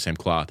cut from the same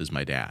cloth as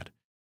my dad.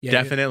 Yeah,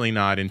 Definitely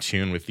not in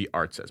tune with the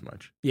arts as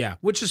much. Yeah,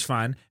 which is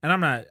fine. And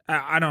I'm not.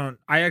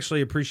 I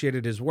actually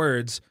appreciated his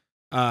words.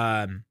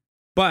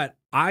 But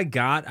I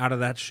got out of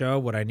that show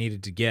what I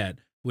needed to get,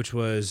 which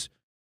was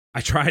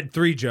I tried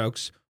 3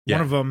 jokes. Yeah.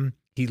 One of them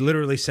he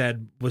literally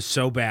said was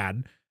so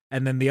bad,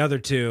 and then the other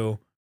 2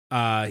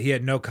 he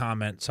had no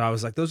comment. So I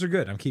was like, those are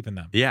good. I'm keeping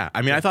them. Yeah,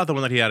 I mean, I thought the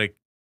one that he had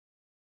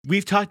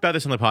we've talked about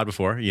this on the pod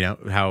before, you know,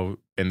 how,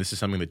 and this is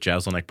something that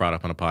Jeselnik brought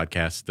up on a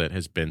podcast that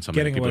has been something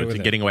Getting that people away with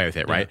it. getting away with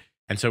it, right?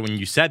 And so when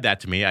you said that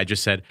to me, I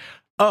just said,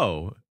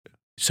 oh,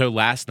 so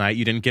last night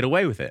you didn't get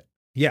away with it,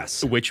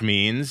 Yes. which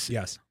means,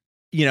 Yes.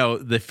 you know,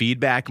 the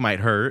feedback might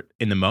hurt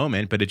in the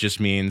moment, but it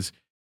just means,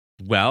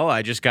 well,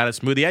 I just got to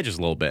smooth the edges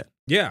a little bit.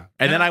 Yeah.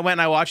 And then I went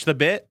and I watched the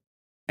bit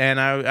and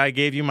I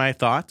gave you my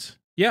thoughts.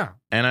 Yeah.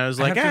 And I was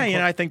I like, have to you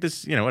know, I think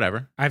this, you know,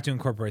 whatever. I have to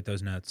incorporate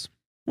those notes.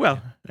 Well,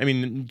 I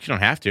mean, you don't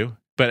have to,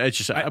 but it's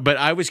just. But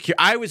I was,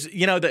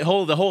 you know, the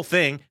whole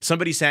thing.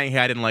 Somebody saying, "Hey,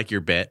 I didn't like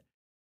your bit,"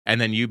 and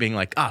then you being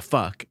like, "Ah,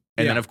 fuck."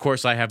 And then Yeah. of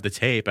course I have the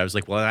tape. I was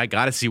like, "Well, I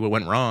got to see what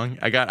went wrong.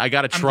 I got to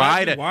glad try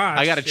you to. watched,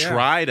 I got to yeah.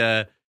 try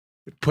to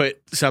put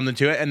something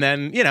to it." And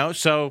then you know,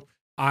 so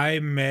I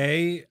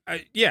may,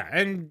 yeah,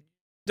 and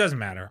doesn't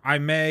matter. I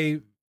may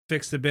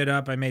fix the bit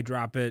up. I may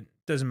drop it.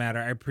 Doesn't matter.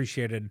 I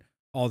appreciated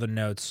all the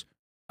notes.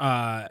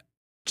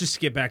 Just to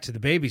get back to the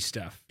baby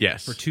stuff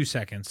yes. for 2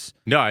 seconds.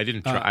 No, I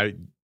didn't try.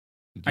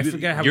 I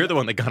forget how you're the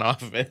one that got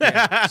off of it.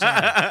 Yeah,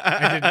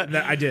 sorry.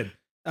 I did.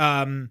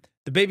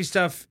 The baby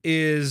stuff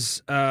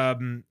is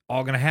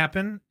all gonna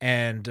happen,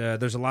 and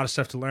there's a lot of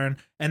stuff to learn.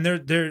 And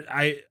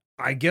I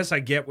I guess I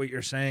get what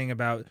you're saying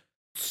about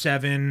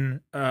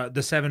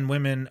the 7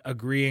 women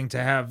agreeing to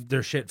have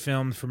their shit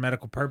filmed for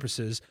medical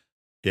purposes.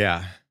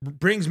 Yeah.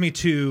 Brings me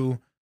to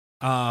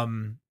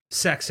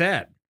sex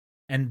ed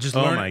and just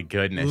Oh my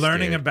goodness.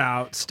 learning dude.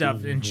 about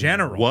stuff in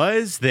general.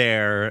 Was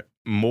there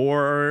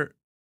more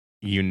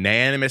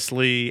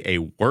unanimously a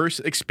worse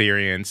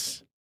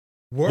experience?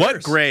 Worse.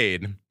 What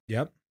grade?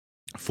 Yep.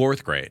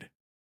 4th grade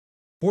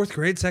 4th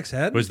grade sex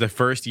ed was the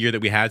first year that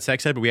we had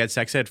sex ed, but we had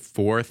sex ed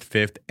 4th,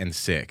 5th, and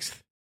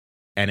 6th.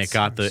 And it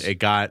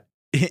got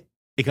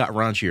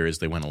raunchier as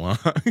they went along.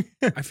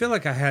 I feel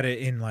like I had it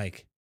in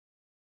like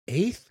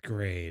 8th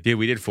grade. Dude,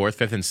 we did 4th,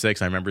 5th, and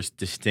 6th. I remember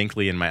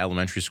distinctly in my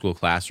elementary school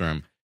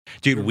classroom.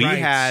 Dude, You're we right.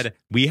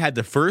 had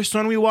the first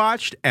one we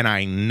watched, and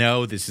I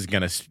know this is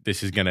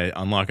gonna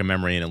unlock a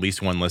memory in at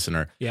least one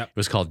listener. Yep. It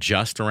was called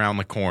Just Around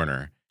the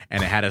Corner.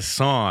 And it had a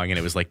song, and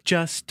it was like,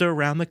 just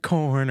around the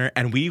corner.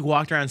 And we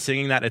walked around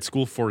singing that at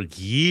school for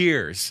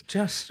years.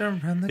 Just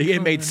around the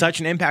It made corner. such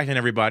an impact on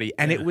everybody.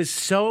 And Yeah. it was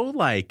so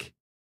like,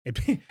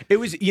 it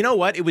was, you know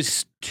what? It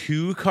was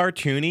too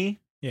cartoony.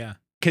 Yeah.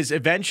 Because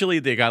eventually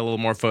they got a little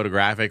more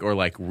photographic or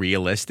like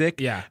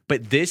realistic. Yeah.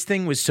 But this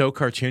thing was so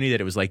cartoony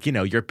that it was like,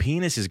 your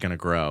penis is going to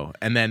grow.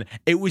 And then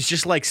it was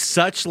just like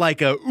such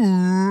like a,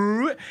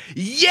 ooh,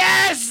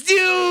 yes,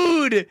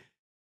 dude.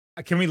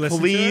 Can we listen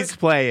Please to it?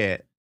 play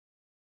it.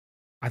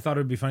 I thought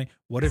it would be funny.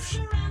 What if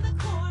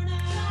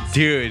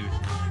Dude,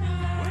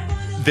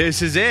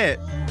 this is it.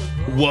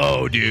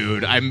 Whoa,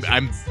 dude. I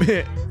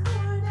feel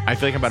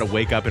like I'm about to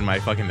wake up in my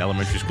fucking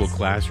elementary school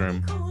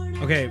classroom.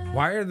 Okay,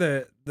 why are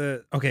the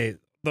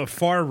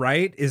far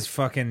right is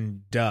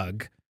fucking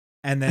Doug,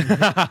 and then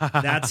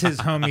that's his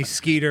homie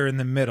Skeeter in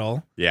the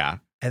middle, Yeah.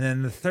 and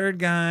then the third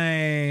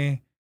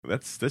guy,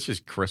 That's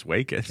just Chris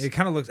Wakus. it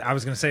kind of looks. I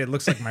was gonna say it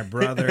looks like my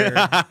brother.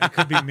 It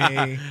could be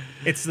me.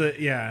 It's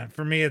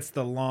for me it's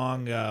the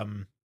long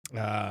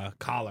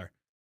collar.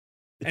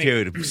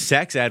 Dude,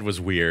 sex ed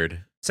was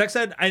weird. Sex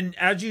ed, and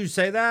as you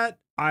say that,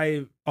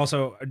 I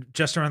also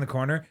just around the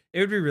corner.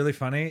 It would be really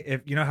funny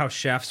if you know how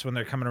chefs when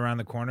they're coming around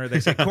the corner they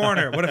say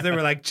corner. What if they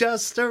were like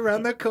just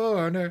around the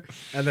corner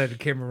and then it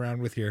came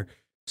around with your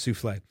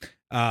souffle?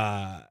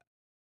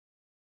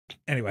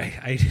 Anyway,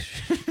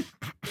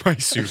 My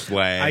souffle.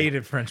 I eat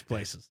at French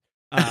places.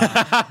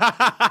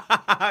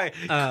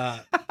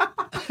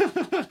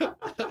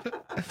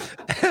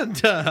 And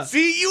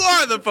See, you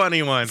are the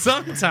funny one.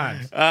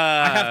 sometimes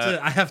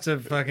I have to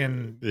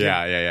fucking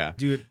Yeah.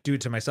 do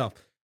it to myself.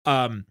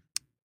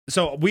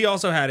 So we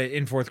also had it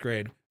in 4th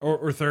grade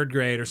or 3rd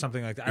grade or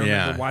something like that. I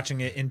remember Yeah.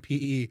 watching it in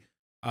PE,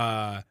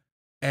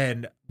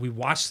 and we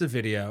watched the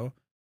video,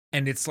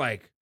 and it's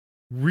like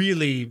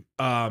really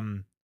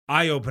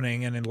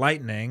eye-opening and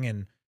enlightening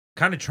and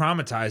kind of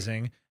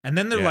traumatizing. And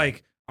then they're Yeah.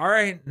 like, "All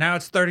right, now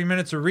it's 30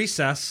 minutes of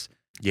recess."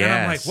 Yes. And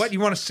I'm like, "What? You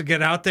want us to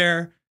get out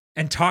there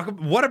and talk?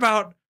 What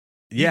about?"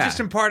 You Yeah. just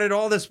imparted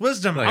all this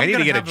wisdom. Like, I'm I need to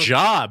gonna get a have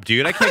job,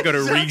 dude. I can't go to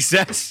Exactly.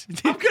 recess.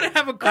 I'm gonna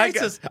have a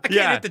crisis. I can't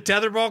yeah. hit the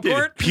tetherball Dude,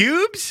 court.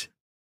 pubes?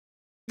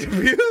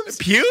 Pubes?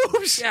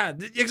 Pubes? Yeah,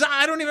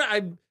 I don't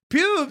even.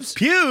 Pubes.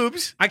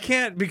 Pubes? I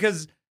can't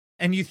because,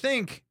 and you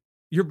think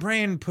your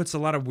brain puts a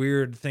lot of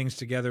weird things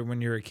together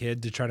when you're a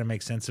kid to try to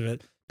make sense of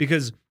it.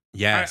 Because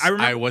Yes. I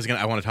remember- I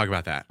want to talk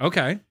about that.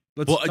 okay,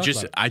 let's Well, talk about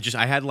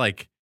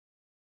it.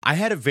 I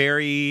had a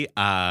very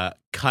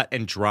cut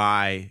and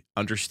dry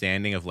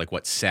understanding of like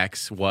what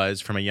sex was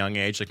from a young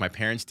age. Like my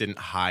parents didn't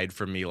hide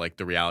from me like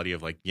the reality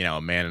of like,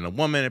 a man and a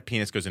woman, a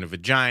penis goes in a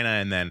vagina,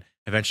 and then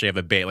eventually have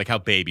a baby, like how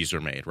babies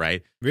are made,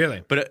 right?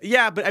 Really. But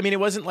but I mean, it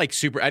wasn't like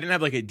super. I didn't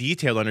have like a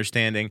detailed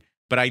understanding,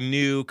 but I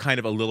knew kind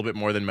of a little bit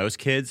more than most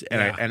kids, and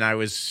Yeah. I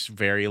was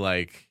very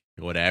like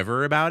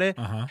whatever about it.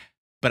 Uh huh.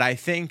 But I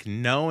think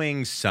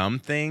knowing some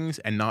things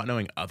and not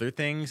knowing other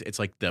things, it's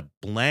like the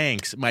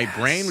blanks. My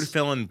brain would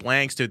fill in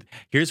blanks.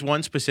 Here's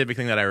one specific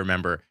thing that I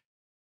remember.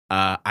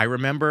 I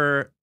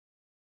remember.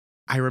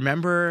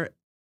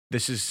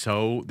 This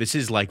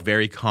is like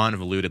very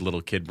convoluted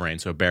little kid brain.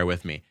 So bear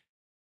with me.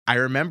 I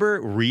remember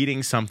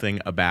reading something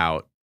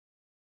about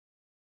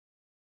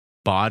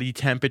body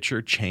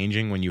temperature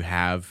changing when you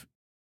have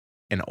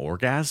an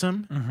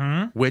orgasm,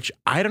 Mm-hmm. which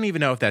I don't even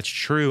know if that's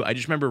true.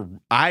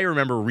 I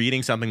remember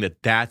reading something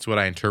that's what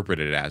I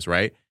interpreted it as,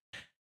 right?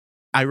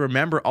 I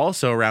remember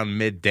also around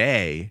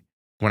midday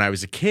when I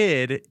was a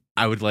kid,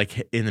 I would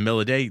like in the middle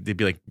of the day, they'd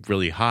be like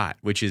really hot,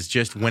 which is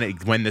just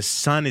when the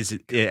sun is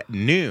at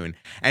noon.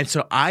 And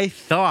so I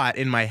thought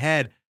in my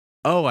head,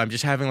 oh, I'm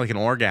just having like an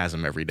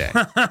orgasm every day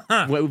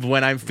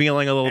when I'm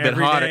feeling a little bit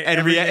Every hotter. day- And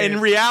every day. in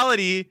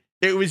reality,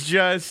 it was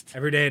just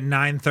Every day at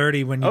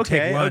 9:30 when you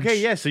take lunch. Okay,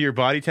 yeah. So your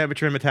body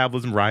temperature and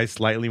metabolism rise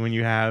slightly when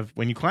you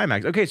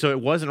climax. Okay, so it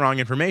wasn't wrong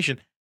information.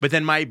 But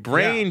then my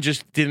brain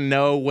just didn't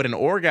know what an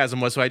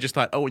orgasm was, so I just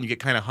thought, oh, when you get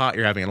kind of hot,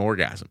 you're having an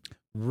orgasm.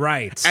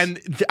 Right. And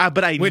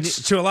but I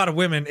which to a lot of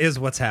women is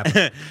what's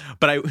happening.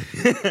 but I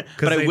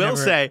but I they will never-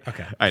 say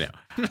okay. I know.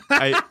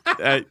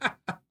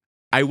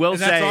 I will And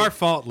say that's our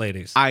fault,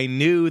 ladies. I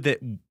knew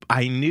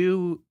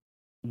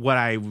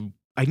I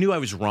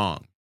was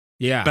wrong.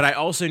 Yeah. But I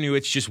also knew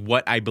it's just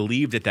what I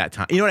believed at that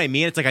time. You know what I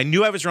mean? It's like I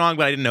knew I was wrong,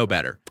 but I didn't know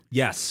better.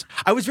 yes.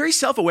 I was very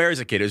self-aware as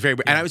a kid. It was very,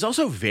 and I was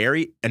also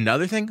very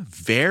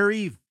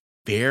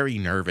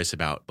nervous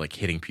about like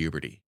hitting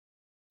puberty.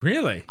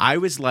 Really? I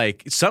was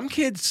like, some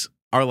kids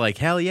are like,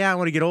 hell yeah, I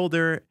want to get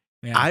older.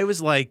 Yeah. I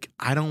was like,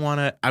 I don't want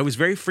to. I was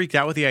very freaked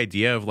out with the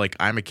idea of like,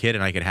 I'm a kid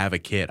and I could have a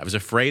kid. I was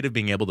afraid of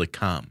being able to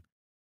come.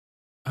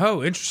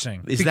 Oh,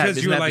 interesting. Isn't that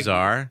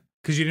bizarre?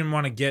 Because you didn't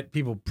want to get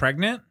people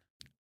pregnant?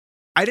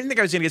 I didn't think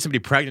I was going to get somebody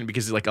pregnant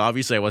because like,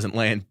 obviously I wasn't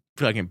laying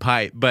fucking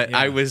pipe, but Yeah.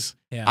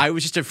 I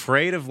was just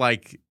afraid of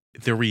like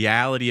the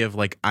reality of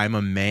like, I'm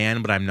a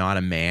man, but I'm not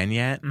a man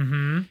yet.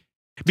 Mm-hmm.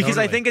 Because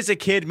I Totally. think as a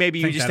kid, maybe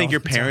you Think just that think all your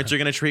the parents time. are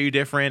going to treat you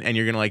different and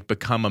you're going to like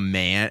become a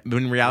man. But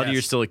in reality, Yes.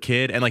 you're still a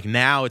kid. And like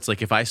now it's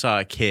like if I saw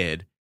a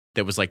kid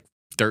that was like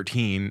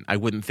 13, I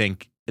wouldn't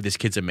think this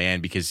kid's a man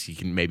because he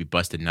can maybe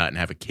bust a nut and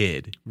have a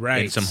kid in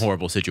Right. some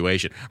horrible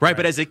situation. Right.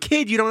 But as a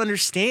kid, you don't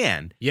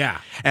understand. Yeah.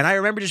 And I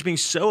remember just being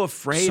so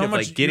afraid So of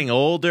much- like getting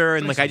older.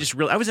 And like I Listen. just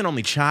really, I was an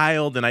only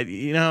child. And I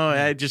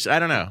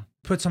don't know.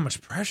 Put so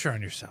much pressure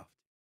on yourself.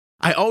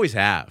 I always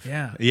have.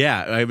 Yeah.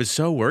 Yeah. I was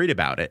so worried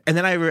about it. And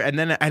then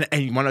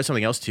and you want to know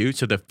something else too?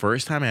 So the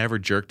first time I ever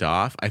jerked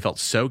off, I felt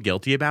so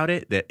guilty about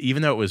it that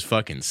even though it was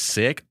fucking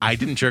sick, I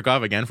didn't jerk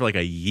off again for like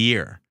a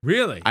year.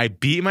 Really? I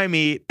beat my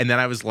meat and then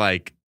I was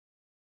like,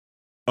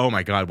 oh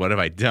my God, what have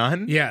I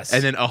done? Yes.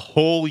 And then a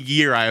whole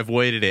year I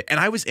avoided it. And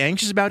I was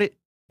anxious about it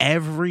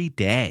every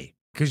day.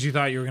 Because you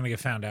thought you were going to get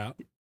found out?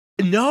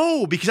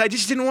 No, because I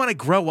just didn't want to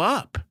grow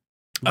up.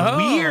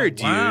 Oh, Weird,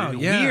 dude. wow,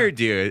 yeah. Weird,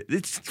 dude.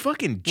 It's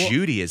fucking Well,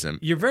 Judaism.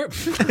 You're very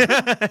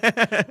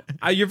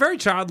you're very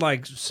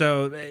childlike.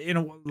 So in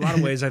a lot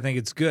of ways, I think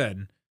it's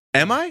good.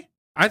 Am I?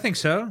 I think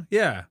so.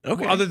 Yeah.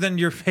 Okay. Other than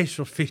your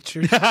facial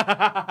features,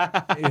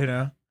 you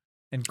know,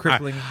 and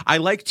crippling. I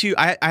like to.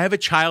 I have a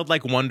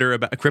childlike wonder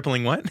about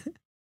crippling what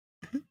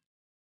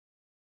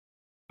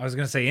I was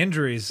going to say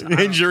injuries. I don't-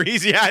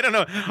 injuries. Yeah, I don't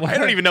know. I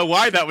don't even know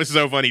why that was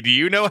so funny. Do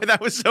you know why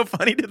that was so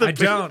funny to the? I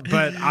don't,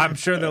 but I'm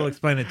sure they'll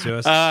explain it to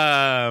us.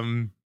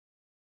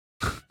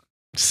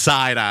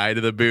 Side eye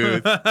to the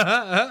booth.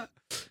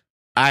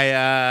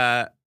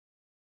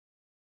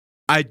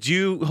 I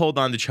do hold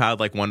on to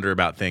childlike wonder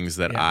about things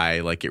that Yeah. I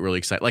like get really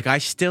excited. Like I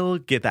still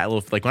get that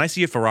little like when I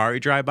see a Ferrari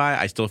drive by,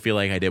 I still feel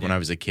like I did when I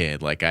was a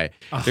kid. Like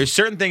Oh. there's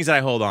certain things that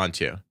I hold on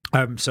to.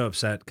 I'm so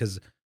upset because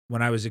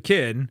when I was a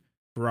kid,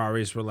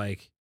 Ferraris were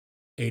like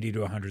 $80,000 to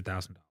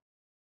 $100,000.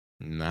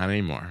 Not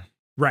anymore.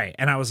 Right.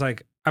 And I was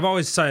like, I've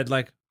always said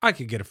like I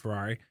could get a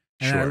Ferrari.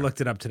 And I Sure.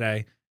 looked it up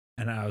today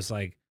and I was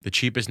like The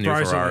cheapest new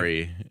Ferraris are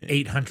like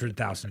Ferrari.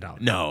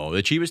 $800,000. No,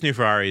 the cheapest new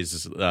Ferrari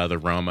is the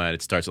Roma. And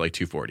it starts at like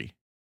 $240.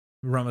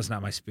 Roma's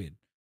not my speed.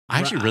 I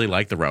actually really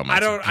like the Roma. I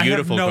It's a don't. I have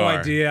beautiful no car.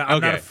 idea.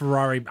 I'm not Okay. a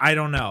Ferrari. I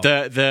don't know.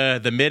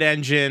 The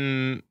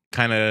mid-engine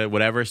kind of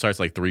whatever starts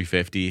like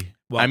 $350.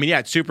 Well- I mean, yeah,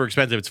 it's super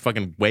expensive. It's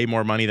fucking way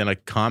more money than a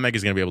comic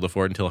is going to be able to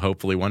afford until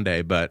hopefully one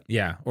day. But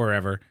Yeah, or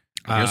ever.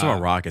 you're also a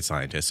rocket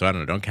scientist, so I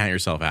don't know. Don't count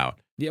yourself out.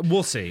 Yeah,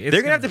 we'll see.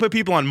 They're gonna have to put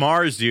people on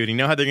Mars, dude. You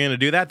know how they're gonna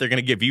do that? They're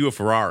gonna give you a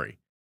Ferrari.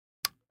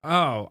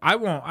 Oh, I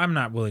won't. I'm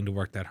not willing to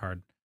work that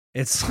hard.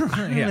 It's I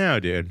don't yeah. know,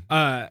 dude.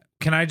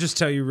 Can I just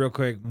tell you real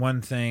quick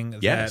one thing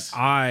Yes.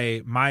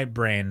 that my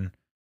brain,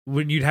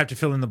 when you'd have to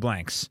fill in the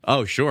blanks.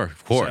 Oh, sure,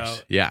 of course.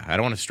 So- Yeah, I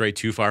don't want to stray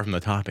too far from the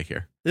topic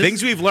here. This Things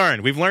is- we've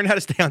learned. We've learned how to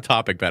stay on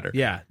topic better.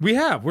 Yeah, we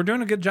have. We're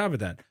doing a good job of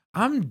that.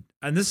 And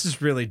this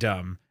is really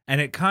dumb,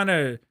 and it kind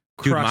of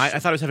Dude, crushed. I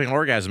thought I was having an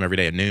orgasm every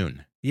day at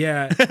noon.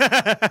 Yeah,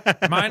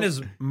 mine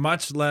is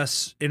much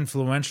less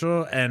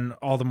influential and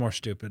all the more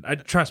stupid.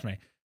 Trust me.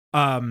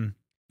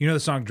 You know the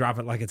song "Drop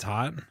It Like It's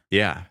Hot"?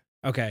 Yeah.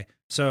 Okay,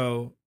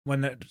 so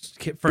when that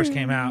first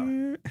came out,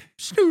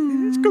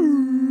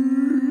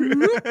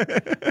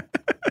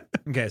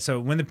 okay, so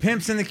when the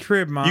Pimp's in the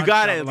Crib, mod, You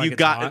got Drop it. Like You It's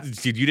got Hot- it.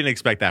 Dude, you didn't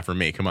expect that from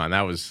me. Come on.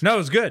 That was. No, it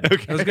was good.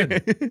 Okay. It was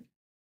good.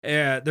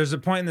 Yeah, there's a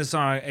point in the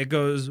song. It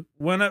goes,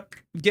 "When I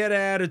get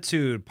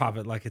attitude, pop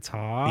it like it's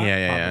hot." Yeah,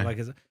 yeah, pop yeah. It like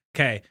it's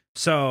okay.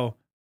 So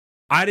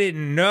I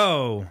didn't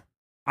know.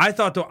 I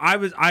thought that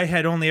I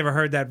had only ever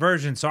heard that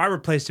version, so I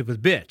replaced it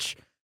with "bitch."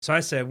 So I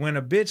said, "When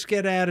a bitch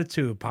get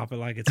attitude, pop it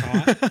like it's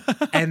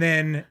hot." And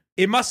then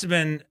it must have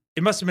been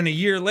a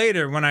year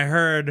later when I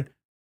heard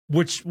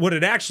what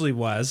it actually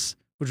was,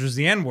 which was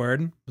the N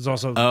word. Was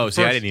also Oh, the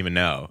see, I first- didn't even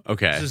know.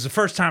 Okay. This was the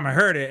first time I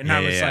heard it, and Yeah, I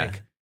was yeah, yeah.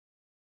 like,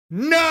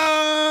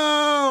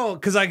 "No,"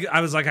 because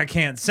I was like, I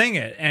can't sing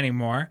it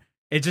anymore.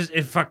 It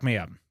fucked me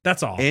up.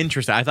 That's all.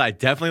 Interesting. I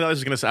definitely thought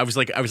this was gonna.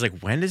 I was like,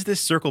 when does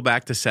this circle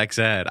back to sex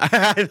ed?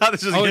 I thought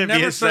this was Oh, it gonna be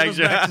never a sex circles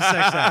back to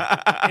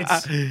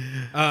sex ed.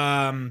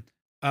 It's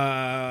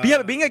But yeah,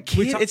 but being a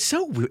kid, it's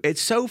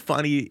so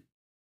funny.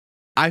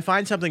 I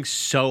find something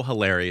so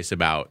hilarious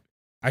about.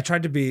 I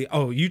tried to be.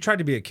 Oh, you tried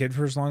to be a kid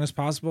for as long as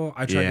possible.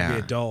 I tried to Yeah. be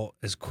adult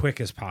as quick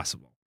as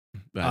possible.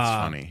 That's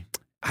funny.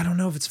 I don't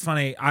know if it's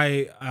funny.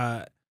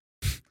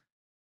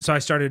 So I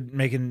started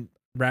making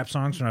rap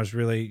songs when I was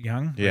really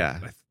young. Yeah.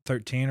 like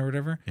 13 or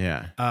whatever.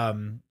 Yeah.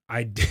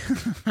 I did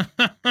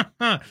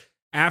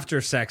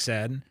after sex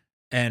ed,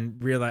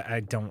 and realize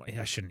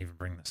I shouldn't even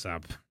bring this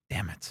up.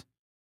 Damn it.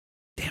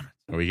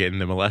 Are we getting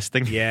into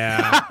molesting?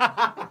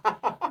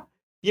 Yeah.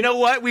 You know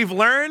what? We've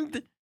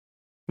learned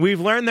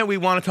that we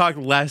want to talk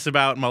less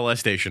about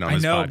molestation on I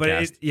this know, podcast. but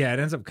it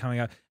ends up coming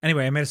out.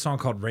 Anyway, I made a song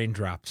called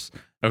Raindrops.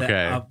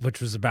 Okay.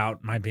 Which was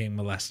about my being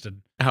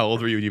molested. How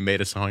old were you when you made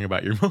a song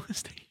about your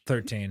molestation?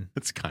 13.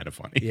 That's kind of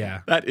funny.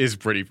 Yeah. That is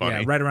pretty funny.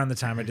 Yeah, right around the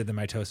time I did the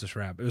mitosis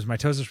rap. It was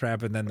mitosis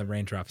rap and then the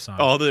Raindrops song.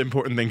 All the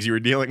important things you were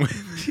dealing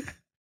with.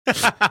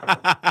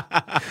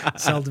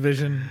 Cell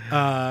division.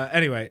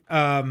 Anyway,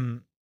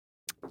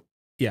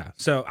 yeah.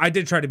 So I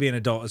did try to be an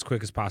adult as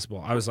quick as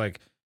possible. I was like,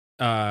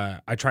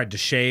 I tried to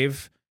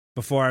shave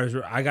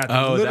before I got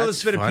the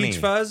littlest bit of peach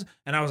fuzz,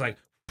 and I was like,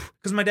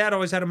 because my dad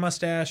always had a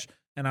mustache,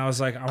 and I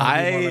was like, I want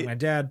to be more like my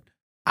dad.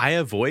 I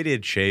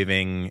avoided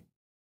shaving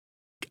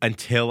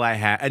until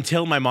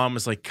my mom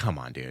was like, "Come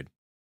on, dude."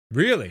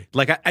 Really?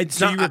 Like,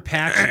 So you were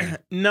patching?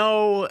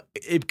 No,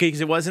 because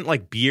it wasn't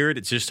like beard.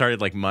 It just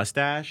started like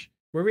mustache.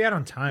 Where are we at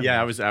on time?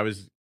 Yeah, man? I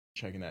was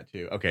checking that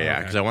too. Okay, yeah,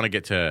 Okay. because I want to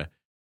get to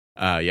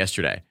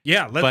yesterday.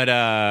 Yeah, But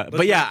wrap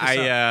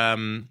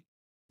this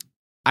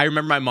I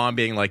remember my mom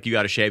being like, "You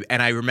got to shave,"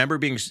 and I remember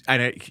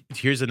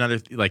here's another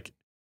like.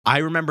 I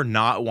remember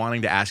not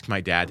wanting to ask my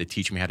dad to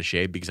teach me how to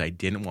shave because I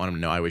didn't want him to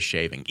know I was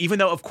shaving. Even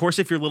though, of course,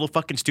 if your little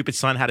fucking stupid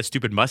son had a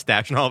stupid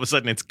mustache and all of a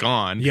sudden it's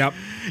gone. Yep.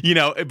 You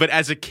know, but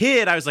as a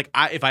kid, I was like,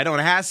 if I don't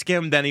ask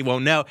him, then he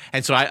won't know.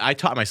 And so I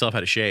taught myself how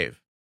to shave.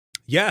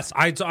 Yes,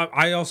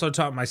 I also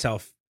taught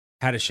myself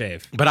how to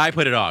shave. But I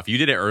put it off. You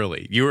did it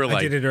early. You were like,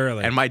 I did it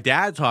early. And my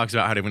dad talks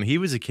about how when he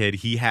was a kid,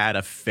 he had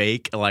a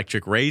fake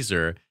electric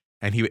razor.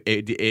 And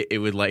it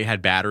would like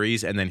had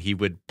batteries, and then he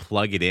would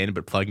plug it in,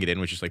 but plugging it in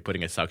was just like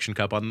putting a suction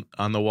cup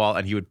on the wall,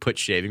 and he would put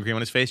shaving cream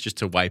on his face just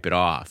to wipe it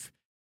off.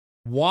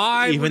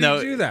 Why Even would though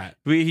he do that?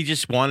 He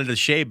just wanted to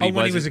shave. But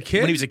when he was a kid?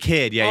 When he was a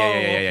kid,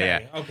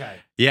 yeah. Okay.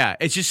 Yeah,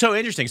 it's just so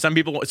interesting. Some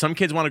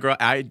kids want to grow up.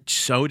 I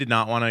so did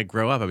not want to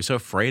grow up. I was so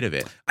afraid of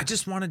it. I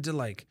just wanted to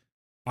like,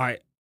 I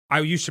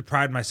used to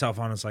pride myself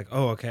on it's like,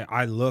 oh, okay,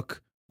 I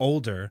look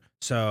older,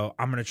 so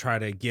I'm gonna try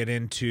to get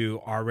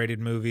into R-rated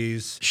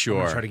movies. Sure.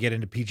 I'm gonna try to get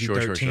into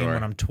PG-13 Sure.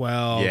 when I'm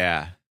 12.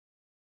 Yeah,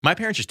 my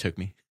parents just took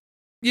me.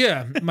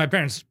 Yeah, my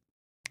parents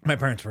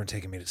weren't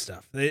taking me to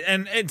stuff,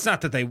 and it's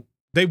not that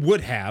they would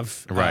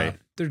have. Right.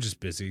 They're just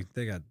busy.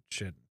 They got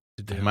shit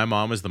to do. My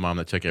mom was the mom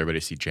that took everybody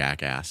to see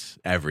Jackass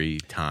every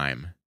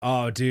time.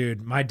 Oh,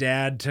 dude, my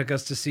dad took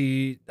us to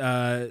see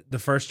the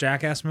first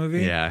Jackass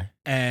movie. Yeah.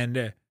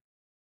 And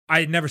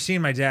I had never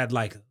seen my dad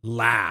like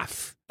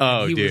laugh.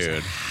 Oh, he dude.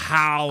 was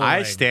howling.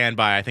 I stand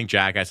by. I think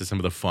Jackass is some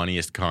of the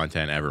funniest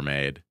content ever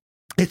made.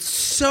 It's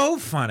so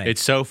funny.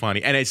 It's so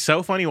funny. And it's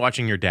so funny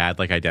watching your dad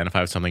like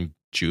identify with something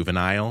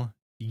juvenile.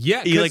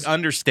 Yeah. You like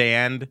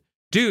understand.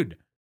 Dude,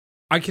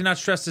 I cannot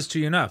stress this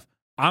to you enough.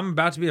 I'm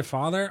about to be a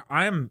father.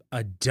 I'm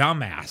a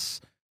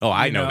dumbass. Oh,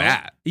 I You know know?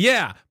 that.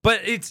 Yeah,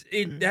 but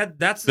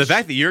that's The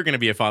fact that you're going to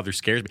be a father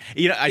scares me.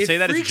 You know, I It say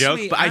that as a freaks joke,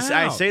 me but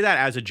I out. say that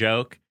as a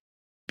joke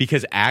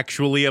because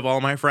actually, of all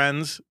my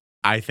friends,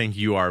 I think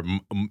you are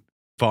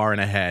far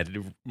and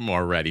ahead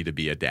more ready to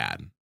be a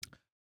dad.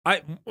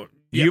 Yeah.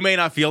 You may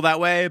not feel that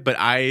way, but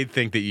I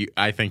think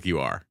you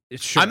are.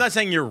 Sure. I'm not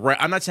saying you're right.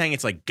 I'm not saying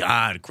it's like,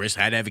 God, Chris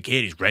had to have a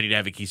kid. He's ready to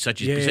have a kid. He's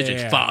such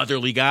a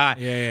fatherly guy.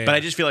 Yeah. But I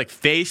just feel like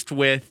faced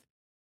with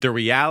the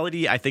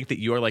reality, I think that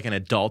you're like an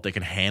adult that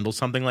can handle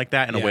something like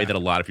that in a way Yeah. that a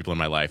lot of people in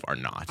my life are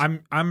not.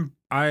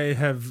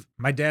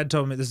 My dad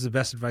told me this is the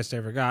best advice I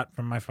ever got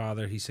from my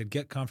father. He said,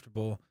 get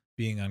comfortable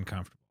being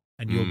uncomfortable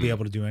and you'll be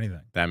able to do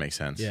anything. That makes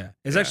sense. Yeah.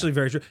 It's actually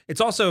very true.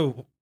 It's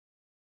also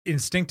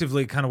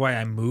instinctively kind of why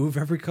I move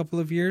every couple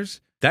of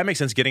years. That makes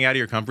sense. Getting out of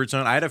your comfort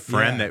zone. I had a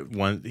friend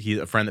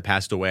Yeah. a friend that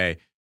passed away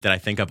that I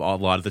think of a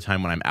lot of the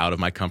time when I'm out of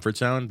my comfort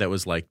zone. That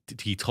was like,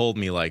 he told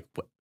me like,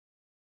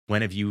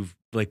 when have you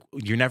like,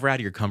 you're never out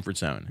of your comfort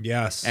zone.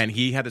 Yes. And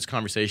he had this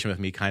conversation with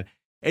me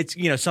it's,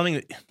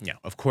 something that,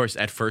 of course,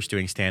 at first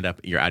doing stand up,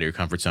 you're out of your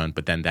comfort zone,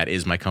 but then that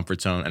is my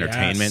comfort zone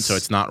entertainment. Yes. So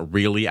it's not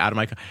really out of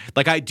my,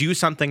 like I do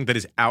something that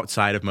is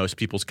outside of most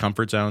people's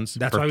comfort zones.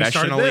 That's why we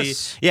started professionally.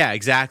 this. Yeah,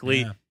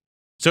 exactly. Yeah.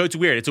 So it's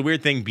weird. It's a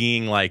weird thing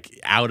being like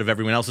out of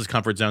everyone else's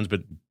comfort zones,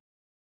 but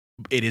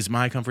it is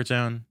my comfort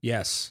zone.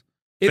 Yes.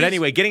 But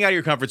anyway, getting out of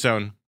your comfort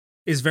zone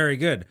is very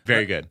good.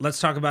 Very good. Let's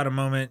talk about a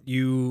moment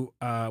you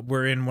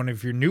were in one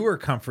of your newer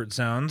comfort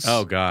zones.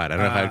 Oh, God. I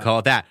don't know if I'd call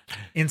it that.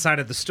 Inside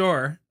of the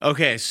store.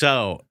 Okay,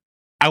 so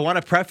I want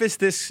to preface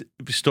this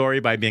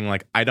story by being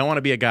like, I don't want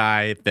to be a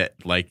guy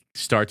that like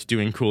starts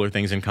doing cooler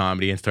things in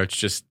comedy and starts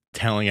just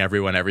telling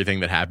everyone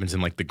everything that happens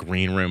in like the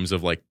green rooms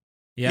of like,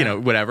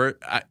 whatever.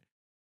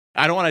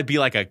 I don't want to be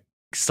like a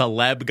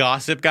celeb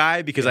gossip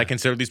guy because I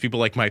consider these people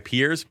like my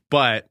peers,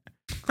 but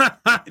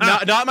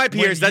not my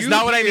peers. That's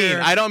not what I mean.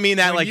 I don't mean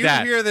that like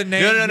that. Hear the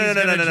name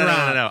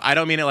No. I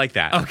don't mean it like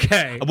that.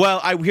 Okay. Well,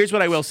 here's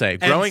what I will say.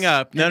 Growing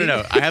up,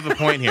 no. I have a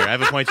point here. I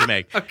have a point to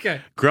make. Okay.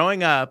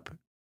 Growing up,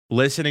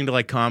 listening to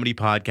like comedy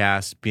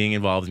podcasts, being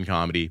involved in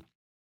comedy,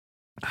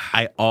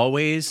 I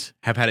always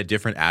have had a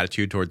different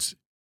attitude towards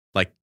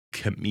like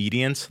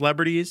comedian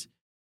celebrities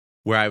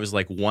where I was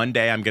like, one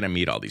day I'm going to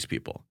meet all these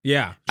people.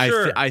 Yeah,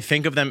 sure. I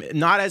think of them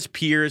not as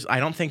peers. I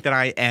don't think that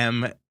I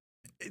am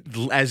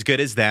as good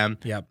as them.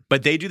 Yep.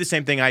 But they do the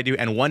same thing I do.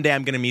 And one day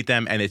I'm going to meet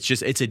them. And it's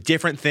a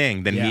different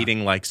thing than Yeah.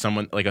 meeting like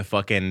someone like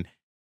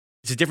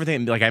it's a different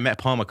thing. Like I met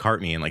Paul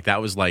McCartney and like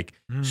that was like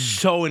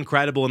so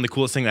incredible and the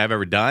coolest thing that I've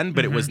ever done.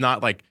 But it was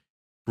not like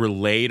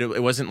relatable.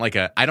 It wasn't like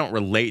I don't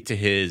relate to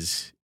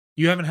his.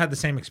 You haven't had the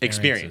same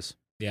experiences.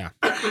 Yeah.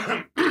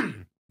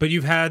 But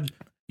you've had,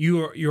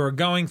 you're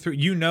going through,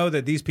 you know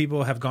that these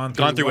people have gone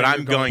through what I'm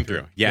you're going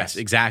through. Yes,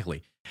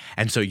 exactly.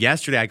 And so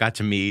yesterday I got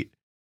to meet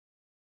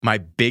my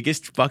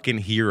biggest fucking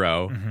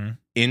hero Mm-hmm.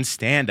 in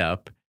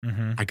stand-up.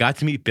 Mm-hmm. I got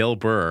to meet Bill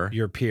Burr,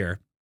 Your peer.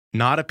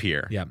 not a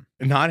peer, Yep.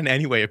 not in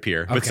any way a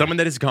peer, but Okay. someone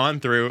that has gone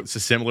through a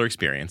similar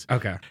experience.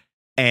 Okay.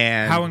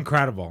 And How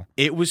incredible.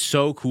 it was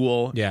so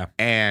cool. Yeah.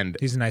 And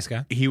He's a nice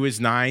guy. he was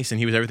nice and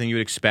he was everything you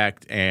would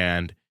expect.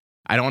 And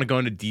I don't want to go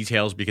into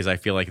details because I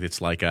feel like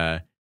it's like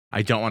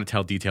I don't want to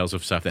tell details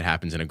of stuff that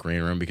happens in a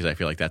green room because I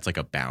feel like that's like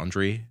a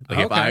boundary. Like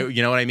if Okay.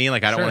 you know what I mean?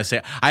 Like I don't Sure. want to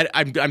say,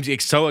 I'm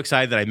so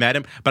excited that I met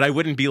him, but I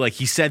wouldn't be like,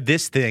 he said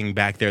this thing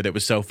back there that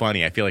was so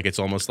funny. I feel like it's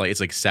almost like, it's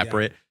like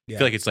separate. Yeah. I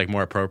feel like it's like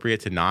more appropriate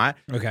to not,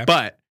 Okay.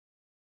 but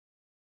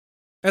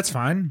That's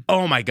fine.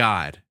 oh my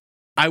God,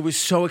 I was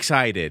so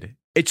excited.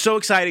 It's so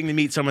exciting to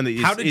meet someone that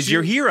How did is you-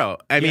 your hero.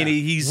 I mean, Yeah.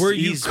 he's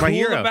cool my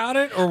hero. about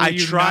it, or were I you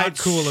tried not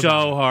cool so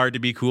about it? hard to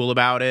be cool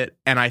about it,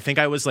 and I think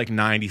I was like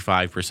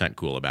 95%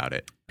 cool about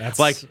it. That's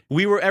Like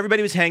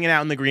everybody was hanging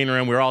out in the green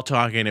room. We were all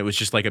talking. It was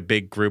just like a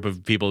big group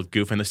of people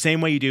goofing the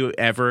same way you do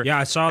ever. yeah.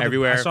 I saw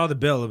everywhere. I saw the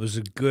bill. It was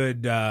a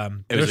good.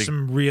 There's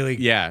some really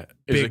Yeah,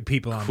 it was big a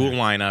people on cool there.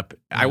 lineup.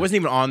 I wasn't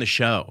even on the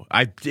show.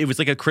 It was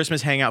like a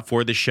Christmas hangout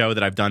for the show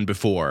that I've done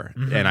before,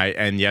 Mhm.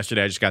 and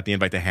yesterday I just got the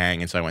invite to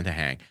hang, and so I went to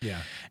hang. Yeah.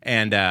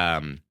 And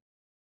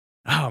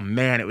oh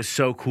man, it was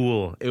so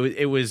cool.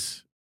 It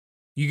was.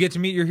 You get to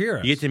meet your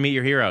heroes. You get to meet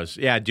your heroes.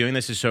 Yeah, doing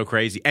this is so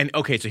crazy. And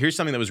okay, so here's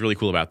something that was really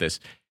cool about this.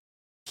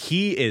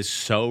 He is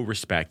so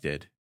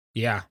respected.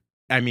 Yeah.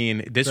 I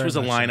mean, this Very was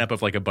a much so. lineup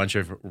of like a bunch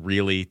of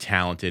really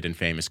talented and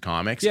famous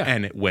comics. Yeah.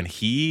 And when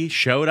he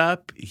showed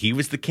up, he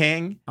was the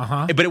king. Uh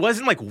huh. But it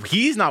wasn't like,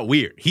 he's not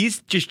weird.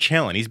 He's just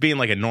chilling. He's being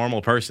like a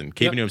normal person,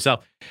 keeping Yep. to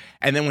himself.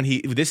 And then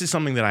this is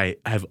something that I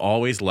have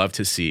always loved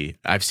to see.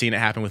 I've seen it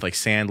happen with like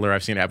Sandler.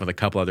 I've seen it happen with a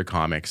couple other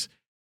comics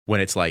when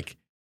it's like,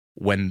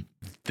 when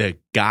the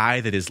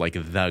guy that is like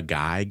the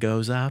guy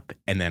goes up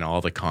and then all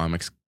the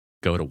comics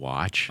go to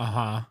watch. Uh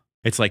huh.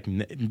 It's like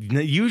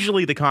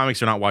usually the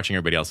comics are not watching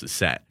everybody else's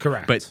set.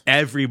 Correct. But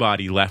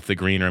everybody left the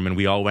green room and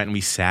we all went and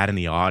we sat in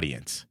the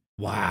audience.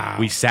 wow.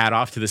 We sat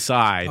off to the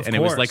side Of and it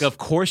was course. like, of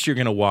course you're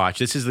going to watch.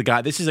 This is a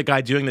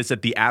guy doing this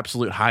at the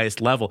absolute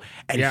highest level.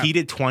 And Yeah. he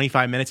did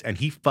 25 minutes and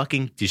he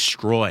fucking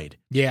destroyed.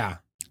 Yeah.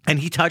 And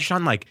he touched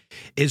on like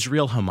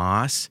Israel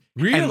Hamas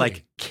Really? and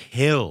like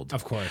killed.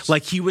 Of course.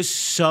 Like he was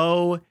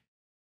so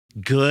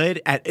good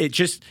at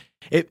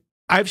it.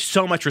 I have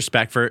so much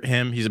respect for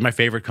him. He's my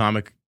favorite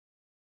comic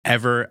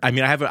ever. I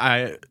mean,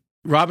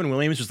 Robin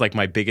Williams was like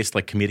my biggest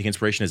like comedic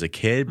inspiration as a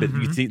kid, but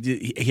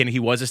he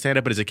was a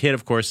stand-up. But as a kid,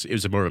 of course, it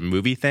was more of a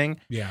movie thing.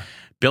 Yeah.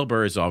 Bill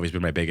Burr has always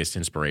been my biggest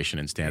inspiration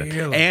in stand-up.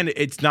 Really? And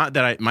it's not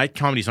that my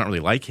comedy's not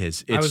really like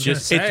his. It's was gonna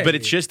just, say. but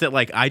it's just that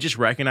like I just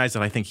recognize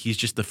that I think he's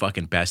just the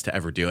fucking best to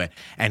ever do it,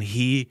 and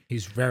he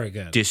He's very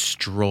good.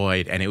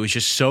 destroyed, and it was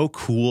just so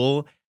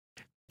cool.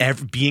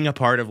 Being a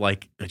part of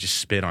like, I just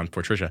spit on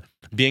Patricia.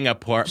 Being a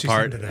part. She's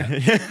into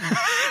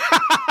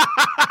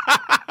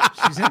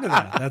She's into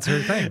that. That's her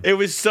thing. It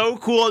was so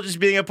cool just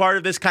being a part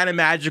of this kind of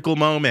magical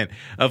moment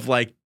of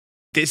like,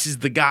 this is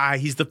the guy.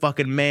 He's the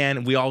fucking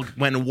man. We all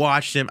went and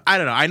watched him. I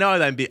don't know. I know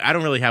that I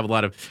don't really have a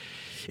lot of.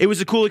 It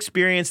was a cool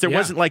experience. There Yeah.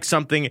 wasn't like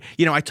something,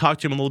 I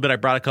talked to him a little bit. I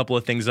brought a couple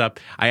of things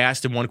up. I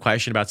asked him one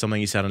question about something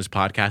he said on his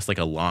podcast like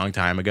a long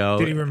time ago.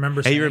 Did he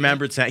remember He saying it?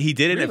 remembered saying he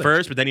did it at Really?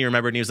 first, but then he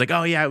remembered and he was like,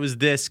 "Oh yeah, it was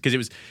this," because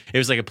it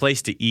was like a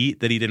place to eat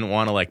that he didn't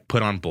want to like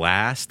put on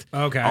blast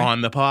Okay.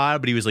 on the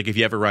pod. But he was like, "If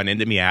you ever run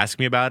into me, ask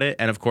me about it."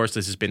 And of course,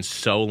 this has been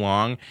so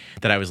long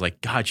that I was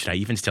like, "God, should I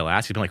even still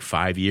ask?" It's been like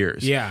 5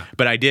 years. Yeah.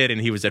 But I did, and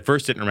he was at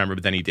first didn't remember,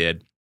 but then he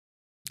did.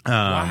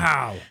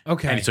 Wow.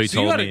 Okay. and so he you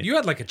told had me- you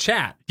had like a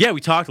chat. Yeah,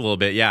 we talked a little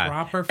bit. Yeah,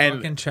 Proper and,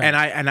 fucking chat. And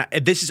I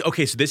this is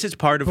okay. So this is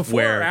part of Before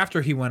where or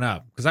after he went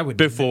up? Because I would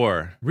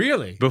before.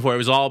 Really? Before it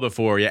was all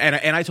before, yeah.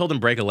 And I told him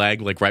break a leg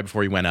like right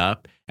before he went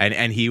up,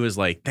 and he was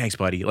like, "Thanks,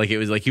 buddy." Like it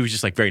was like he was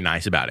just like very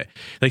nice about it.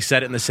 Like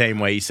said it in the same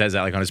way he says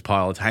that like on his pod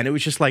all the time. It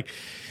was just like,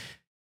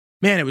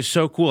 man, it was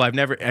so cool.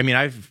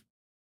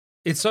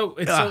 It's so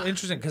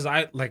interesting because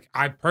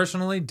I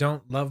personally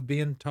don't love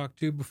being talked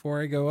to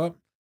before I go up,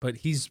 but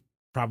he's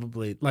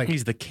probably like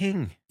He's the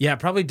king. yeah,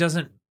 probably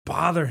doesn't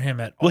bother him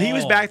at all. Well, he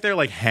was back there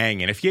like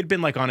hanging. If he had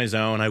been like on his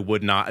own, I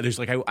would not. There's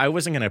like I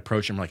wasn't gonna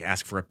approach him like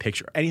ask for a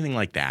picture, anything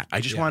like that.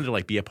 I just Yeah. wanted to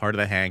like be a part of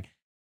the hang.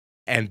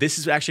 And this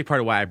is actually part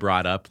of why I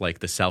brought up like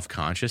the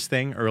self-conscious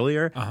thing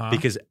earlier, Uh-huh.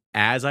 because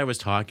as I was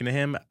talking to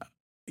him,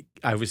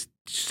 I was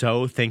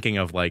so thinking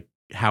of like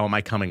how am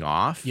I coming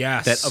off?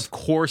 Yes. That of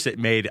course it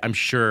made, I'm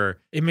sure.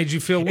 It made you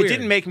feel weird. It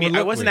didn't make me, Or I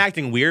look wasn't weird.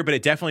 acting weird, but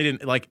it definitely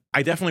didn't, like,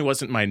 I definitely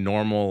wasn't my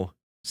normal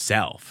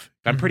self.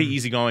 I'm pretty Mhm.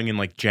 easygoing and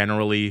like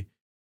generally,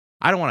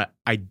 I don't want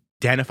to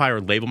identify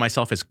or label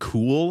myself as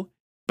cool,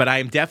 but I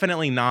am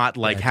definitely not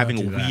like Yeah, don't having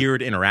do that.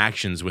 weird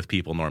interactions with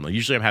people normally.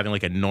 Usually I'm having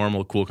like a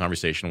normal, cool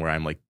conversation where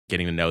I'm like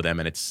getting to know them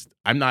and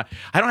I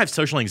don't have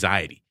social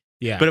anxiety.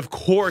 Yeah. But of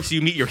course, you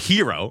meet your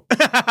hero,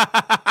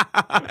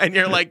 and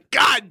you're like,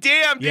 "God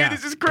damn, dude, Yeah.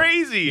 this is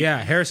crazy." yeah,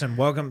 Harrison,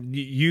 welcome.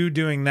 You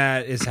doing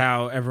that is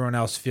how everyone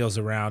else feels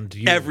around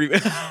you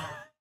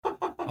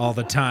all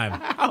the time.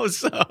 How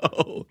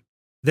so?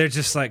 They're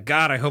just like,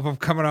 God, I hope I'm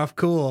coming off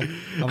cool.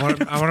 I want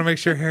to make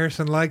sure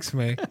Harrison likes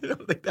me. I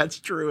don't think that's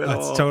true at all.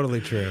 That's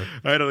totally true.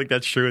 I don't think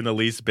that's true in the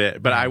least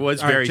bit. But I was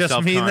All right, very just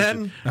me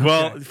self-conscious. then?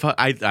 Well,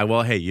 Okay.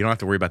 well, hey, you don't have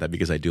to worry about that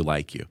because I do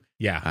like you.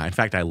 Yeah. In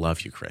fact, I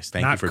love you, Chris.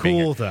 Thank you Not for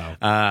being cool here.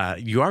 though.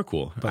 You are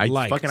cool. But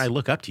liked. I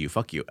look up to you.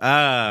 Fuck you.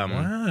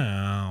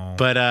 Wow.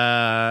 But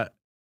I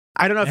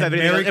don't know if And that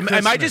Merry am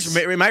I just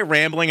Christmas. am I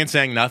rambling and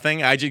saying nothing?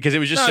 Because it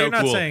was just No, so you're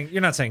not cool. saying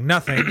you're not saying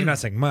nothing. You're not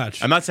saying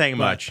much. I'm not saying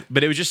But- much,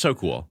 but it was just so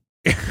cool.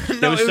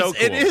 No, was so cool.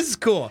 It is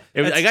cool.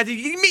 It was, That's- I got to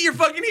meet your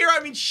fucking hero.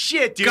 I mean,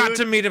 shit, dude. got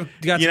to meet him.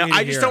 You know,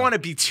 I just don't want to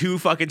be too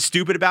fucking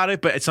stupid about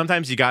it, but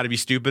sometimes you got to be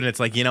stupid. And it's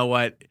like, you know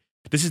what?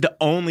 This is the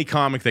only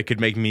comic that could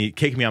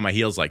kick me on my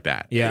heels like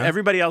that. Yeah.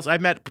 Everybody else,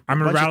 I've met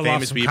I'm a gonna bunch of rattle off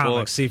famous some people.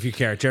 comics. See if you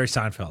care. Jerry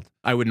Seinfeld.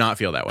 I would not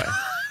feel that way.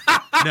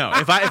 No,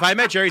 if I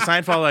met Jerry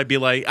Seinfeld, I'd be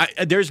like,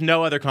 there's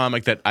no other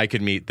comic that I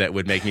could meet that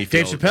would make me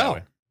feel Dave that Chappelle.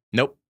 way.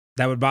 Nope.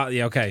 That would bother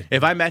you. Okay.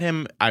 If I met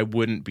him, I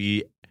wouldn't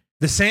be.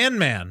 The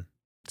Sandman.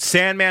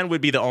 Sandman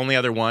would be the only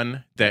other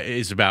one that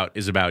is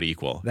about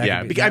equal. That yeah,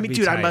 could be- I that'd mean, be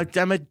dude, tight.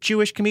 I'm a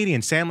Jewish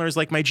comedian. Sandler is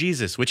like my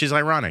Jesus, which is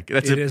ironic.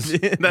 That's It a is.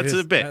 that's It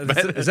a bit.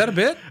 but- Is that a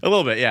bit? a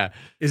little bit? Yeah,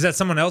 Is that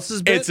someone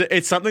else's bit?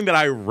 it's something that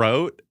I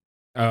wrote.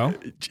 Oh.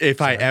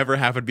 If I Sorry. ever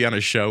happen to be on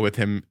a show with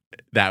him,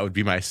 that would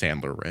be my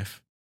Sandler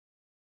riff.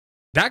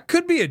 That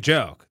could be a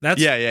joke.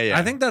 That's Yeah.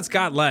 I think that's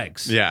got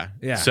legs. Yeah,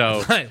 Yeah.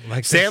 So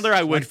like Sandler,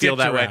 I would like feel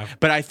Dick that way. Giraffe.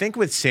 But I think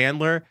with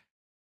Sandler,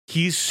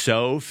 he's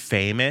so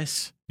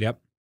famous. Yep.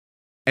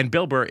 And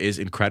Bill Burr is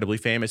incredibly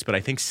famous, but I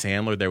think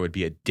Sandler, there would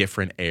be a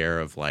different air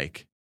of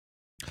like,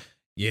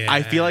 Yeah.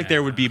 I feel like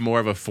there would be more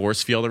of a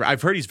force field.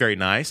 I've heard he's very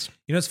nice.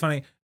 You know what's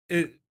funny?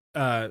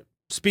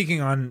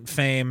 Speaking on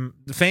fame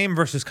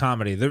versus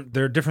comedy,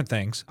 they're different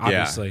things,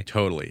 obviously. Yeah,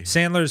 totally.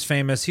 Sandler's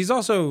famous. He's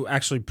also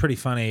actually pretty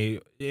funny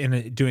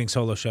in doing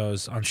solo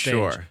shows on stage.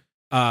 Sure.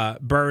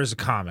 Burr is a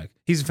comic.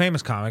 He's a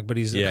famous comic, but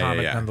he's a Yeah,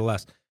 comic yeah.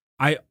 nonetheless.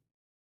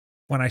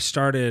 When I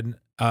started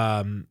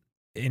in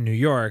New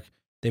York,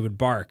 they would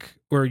bark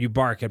where you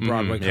bark at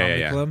Broadway Mhm, yeah, Comedy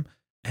yeah. Club,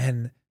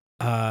 and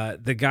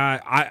the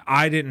guy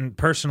I didn't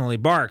personally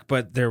bark,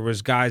 but there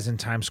was guys in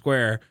Times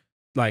Square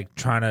like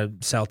trying to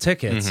sell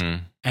tickets,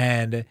 Mhm.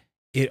 and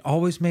it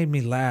always made me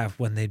laugh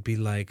when they'd be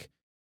like,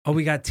 "Oh,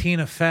 we got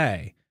Tina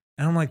Fey,"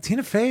 and I'm like,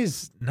 "Tina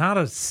Fey's not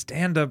a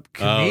stand-up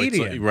Oh, it's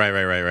comedian." like-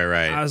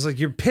 right. I was like,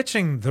 "You're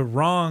pitching the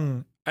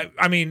wrong."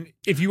 I mean,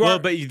 if you are, Well,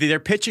 but they're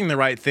pitching the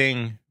right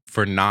thing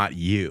for not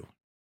you,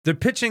 they're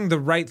pitching the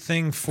right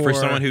thing for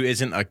someone who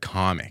isn't a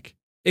comic.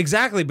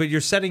 exactly, but you're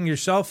setting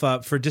yourself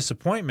up for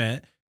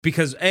disappointment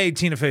because A,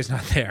 Tina Fey's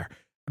not there,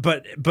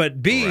 but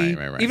B,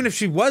 Right. even if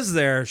she was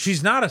there,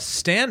 she's not a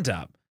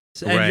stand-up,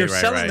 and Right, you're right,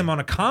 selling right. them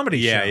on a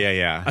comedy show,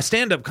 Yeah. a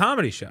stand-up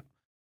comedy show.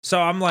 So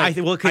I'm like,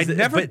 I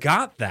never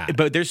got that.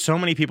 But there's so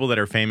many people that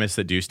are famous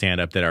that do stand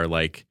up that are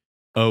like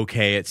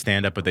okay at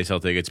stand up, but they sell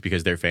tickets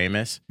because they're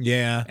famous.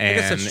 Yeah, And, I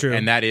guess that's true.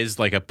 And that is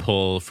like a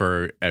pull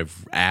for an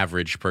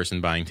average person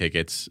buying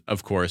tickets.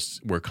 Of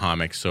course, we're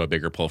comics, so a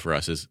bigger pull for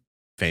us is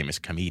famous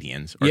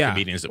comedians or Yeah.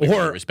 comedians that we Or-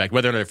 really respect,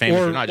 whether they're famous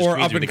or not. Just or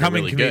comedians up we and think are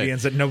coming really good.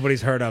 comedians that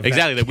nobody's heard of.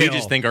 Exactly, that we kill.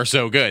 just think are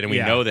so good, and we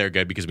Yeah. know they're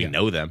good because we Yeah.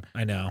 know them.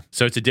 I know.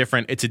 So it's a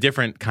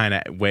different kind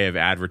of way of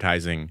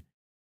advertising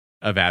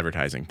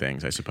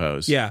things, I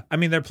suppose. Yeah, I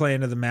mean they're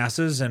playing to the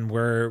masses, and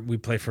we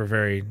play for a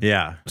very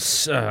Yeah.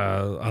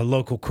 a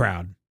local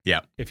crowd.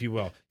 Yeah. if you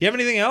will. You have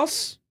anything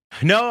else?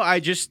 No,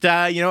 I just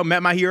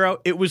met my hero.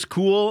 It was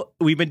cool.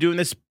 We've been doing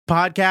this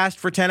podcast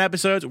for 10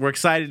 episodes. We're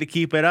excited to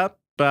keep it up.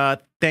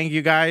 Thank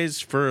you guys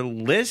for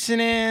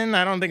listening.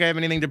 I don't think I have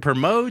anything to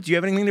promote. Do you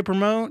have anything to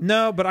promote?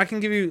 No, but I can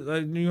give you.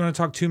 You want to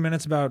talk 2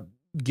 minutes about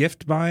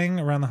gift buying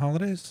around the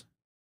holidays?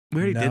 We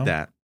already No. did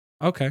that.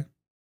 Okay.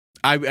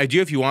 I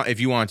do if you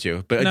want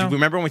to. But No.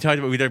 remember when we talked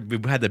about we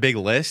had the big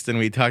list and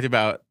we talked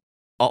about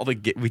all the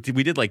we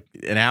did like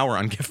an hour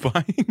on gift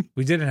buying.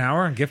 We did an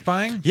hour on gift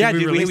buying. Yeah, Did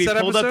dude, release we that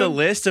pulled up the episode?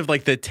 list of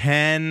like the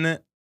 10.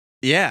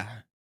 Yeah,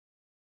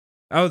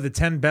 Oh, the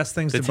 10 best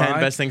things the to 10 buy.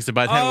 best things to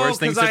buy, 10 Oh, worst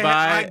things 'cause to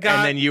I buy, got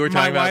and then you were my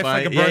talking about wife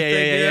like buying. a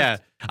birthday Yeah.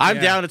 gift. I'm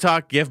Yeah. down to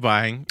talk gift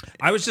buying.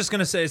 I was just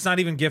gonna say it's not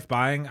even gift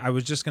buying. I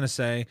was just gonna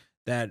say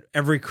that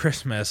every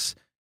Christmas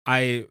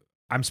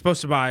I'm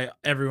supposed to buy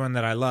everyone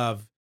that I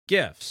love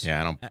gifts.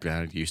 Yeah,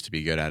 I used to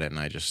be good at it, and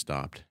I just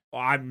stopped.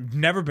 I've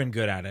never been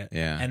good at it.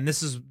 Yeah. And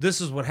this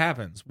is what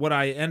happens. What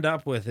I end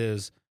up with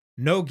is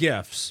no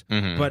gifts,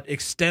 Mhm. but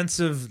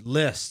extensive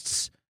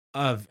lists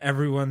of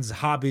everyone's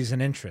hobbies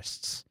and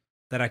interests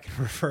that I can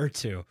refer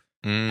to.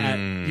 You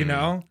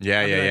know? Yeah,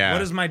 I'll be yeah, like, yeah.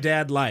 What is my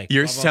dad like?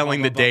 You're Blah, blah,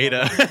 selling blah, the blah,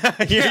 blah, data. blah,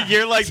 blah. you're, Yeah.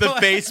 you're like So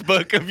the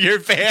Facebook of your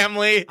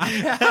family. I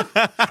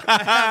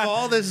have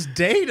all this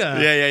data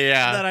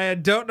yeah. that I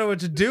don't know what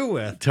to do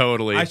with.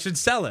 Totally. I should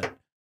sell it.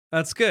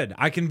 That's good.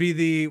 I can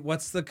be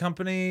what's the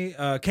company?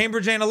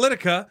 Cambridge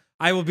Analytica.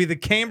 I will be the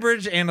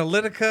Cambridge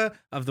Analytica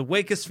of the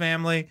Wakest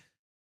family.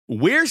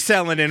 We're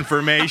selling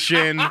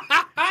information. This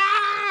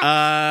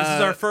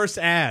is our first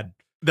ad.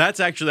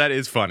 That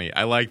is funny.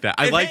 I like that.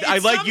 I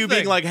It's like you being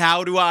something. like,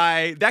 how do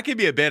I? That could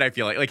be a bit. I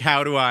feel like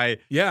how do I?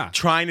 Yeah.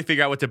 Trying to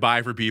figure out what to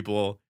buy for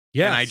people.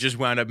 Yes. And I just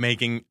wound up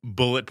making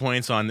bullet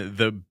points on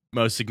the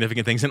most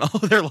significant things in all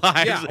their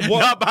lives. Yeah, well-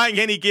 Not buying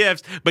any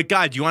gifts. But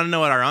God, do you want to know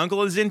what our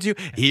uncle is into?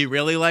 He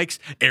really likes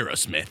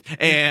Aerosmith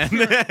and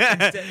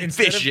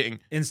Instead of- fishing.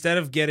 Instead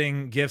of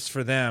getting gifts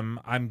for them,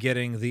 I'm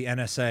getting the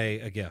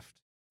NSA a gift.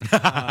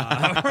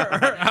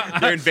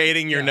 They're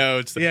invading your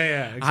notes.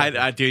 Yeah.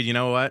 Exactly. Dude, you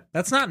know what?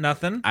 That's not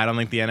nothing. I don't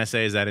think the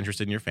NSA is that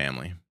interested in your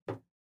family.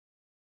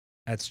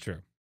 That's true.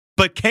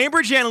 But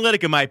Cambridge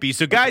Analytica might be.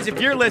 So, guys, if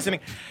you're listening,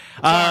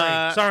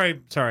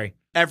 Sorry.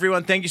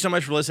 everyone, thank you so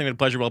much for listening to the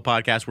Pleasure World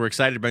podcast. We're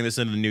excited to bring this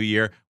into the new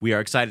year. We are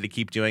excited to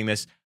keep doing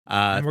this.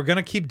 And we're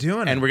gonna keep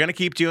doing it. And we're going to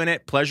keep doing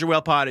it.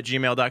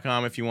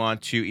 PleasureWellPod@gmail.com if you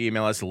want to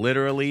email us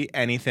literally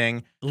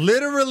anything.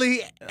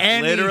 Literally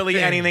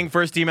anything.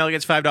 First email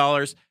gets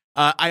 $5.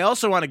 I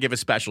also want to give a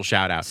special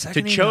shout out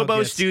Second to email Chobo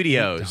gets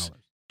Studios.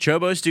 $8.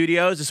 Chobo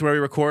Studios, this is where we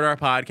record our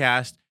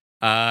podcast.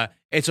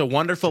 It's a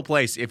wonderful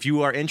place. If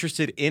you are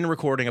interested in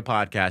recording a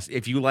podcast,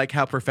 if you like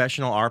how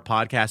professional our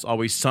podcast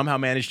always somehow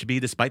managed to be,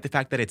 despite the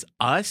fact that it's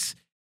us,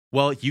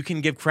 well, you can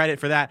give credit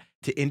for that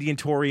to Indian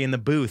Tory in the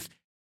booth.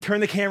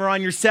 Turn the camera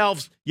on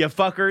yourselves, you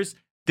fuckers.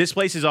 This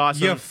place is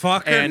awesome. You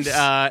fuckers. And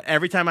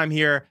every time I'm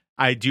here,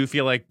 I do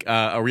feel like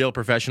a real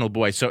professional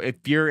boy. So if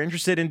you're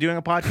interested in doing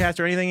a podcast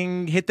or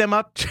anything, hit them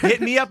up. Hit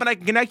me up and I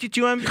can connect you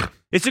to them.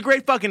 It's a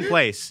great fucking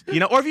place. You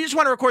know, or if you just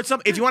want to record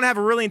something, if you want to have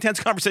a really intense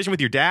conversation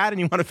with your dad and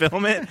you want to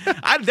film it,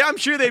 I'm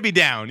sure they'd be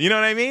down. You know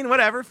what I mean?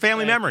 Whatever.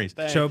 Family memories.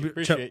 Thank Chobo- you.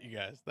 Appreciate you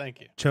guys.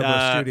 Thank you.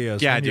 Chobo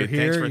Studios. Yeah, when dude. you're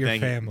Thanks here, for your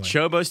thanking family.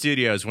 Chobo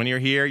Studios. When you're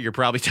here, you're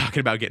probably talking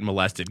about getting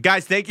molested.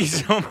 Guys, thank you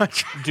so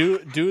much. Do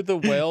the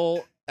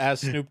whale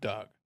as Snoop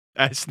Dogg.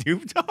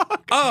 Snoop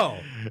Dogg. Oh,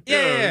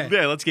 yeah.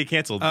 Yeah, let's get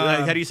canceled.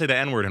 How do you say the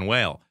N-word in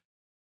whale?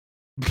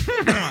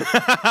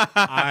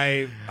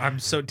 I'm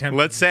so tempted.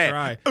 Let's to say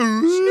try.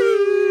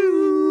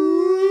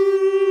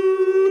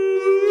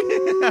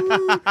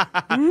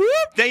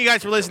 Thank you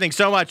guys for listening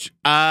so much.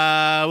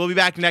 We'll be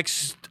back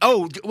next.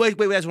 Oh, wait.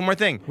 There's one more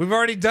thing. We've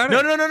already done No.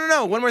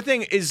 it. One more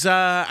thing is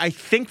I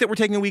think that we're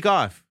taking a week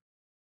off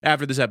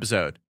after this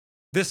episode.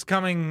 This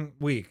coming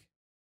week.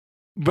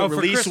 But for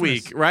release Christmas.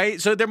 week, right?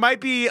 So there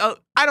might be, I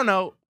don't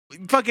know.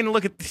 Fucking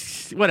look at,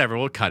 whatever.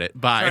 We'll cut it.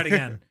 Bye. Try it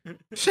again.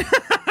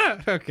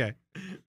 Okay.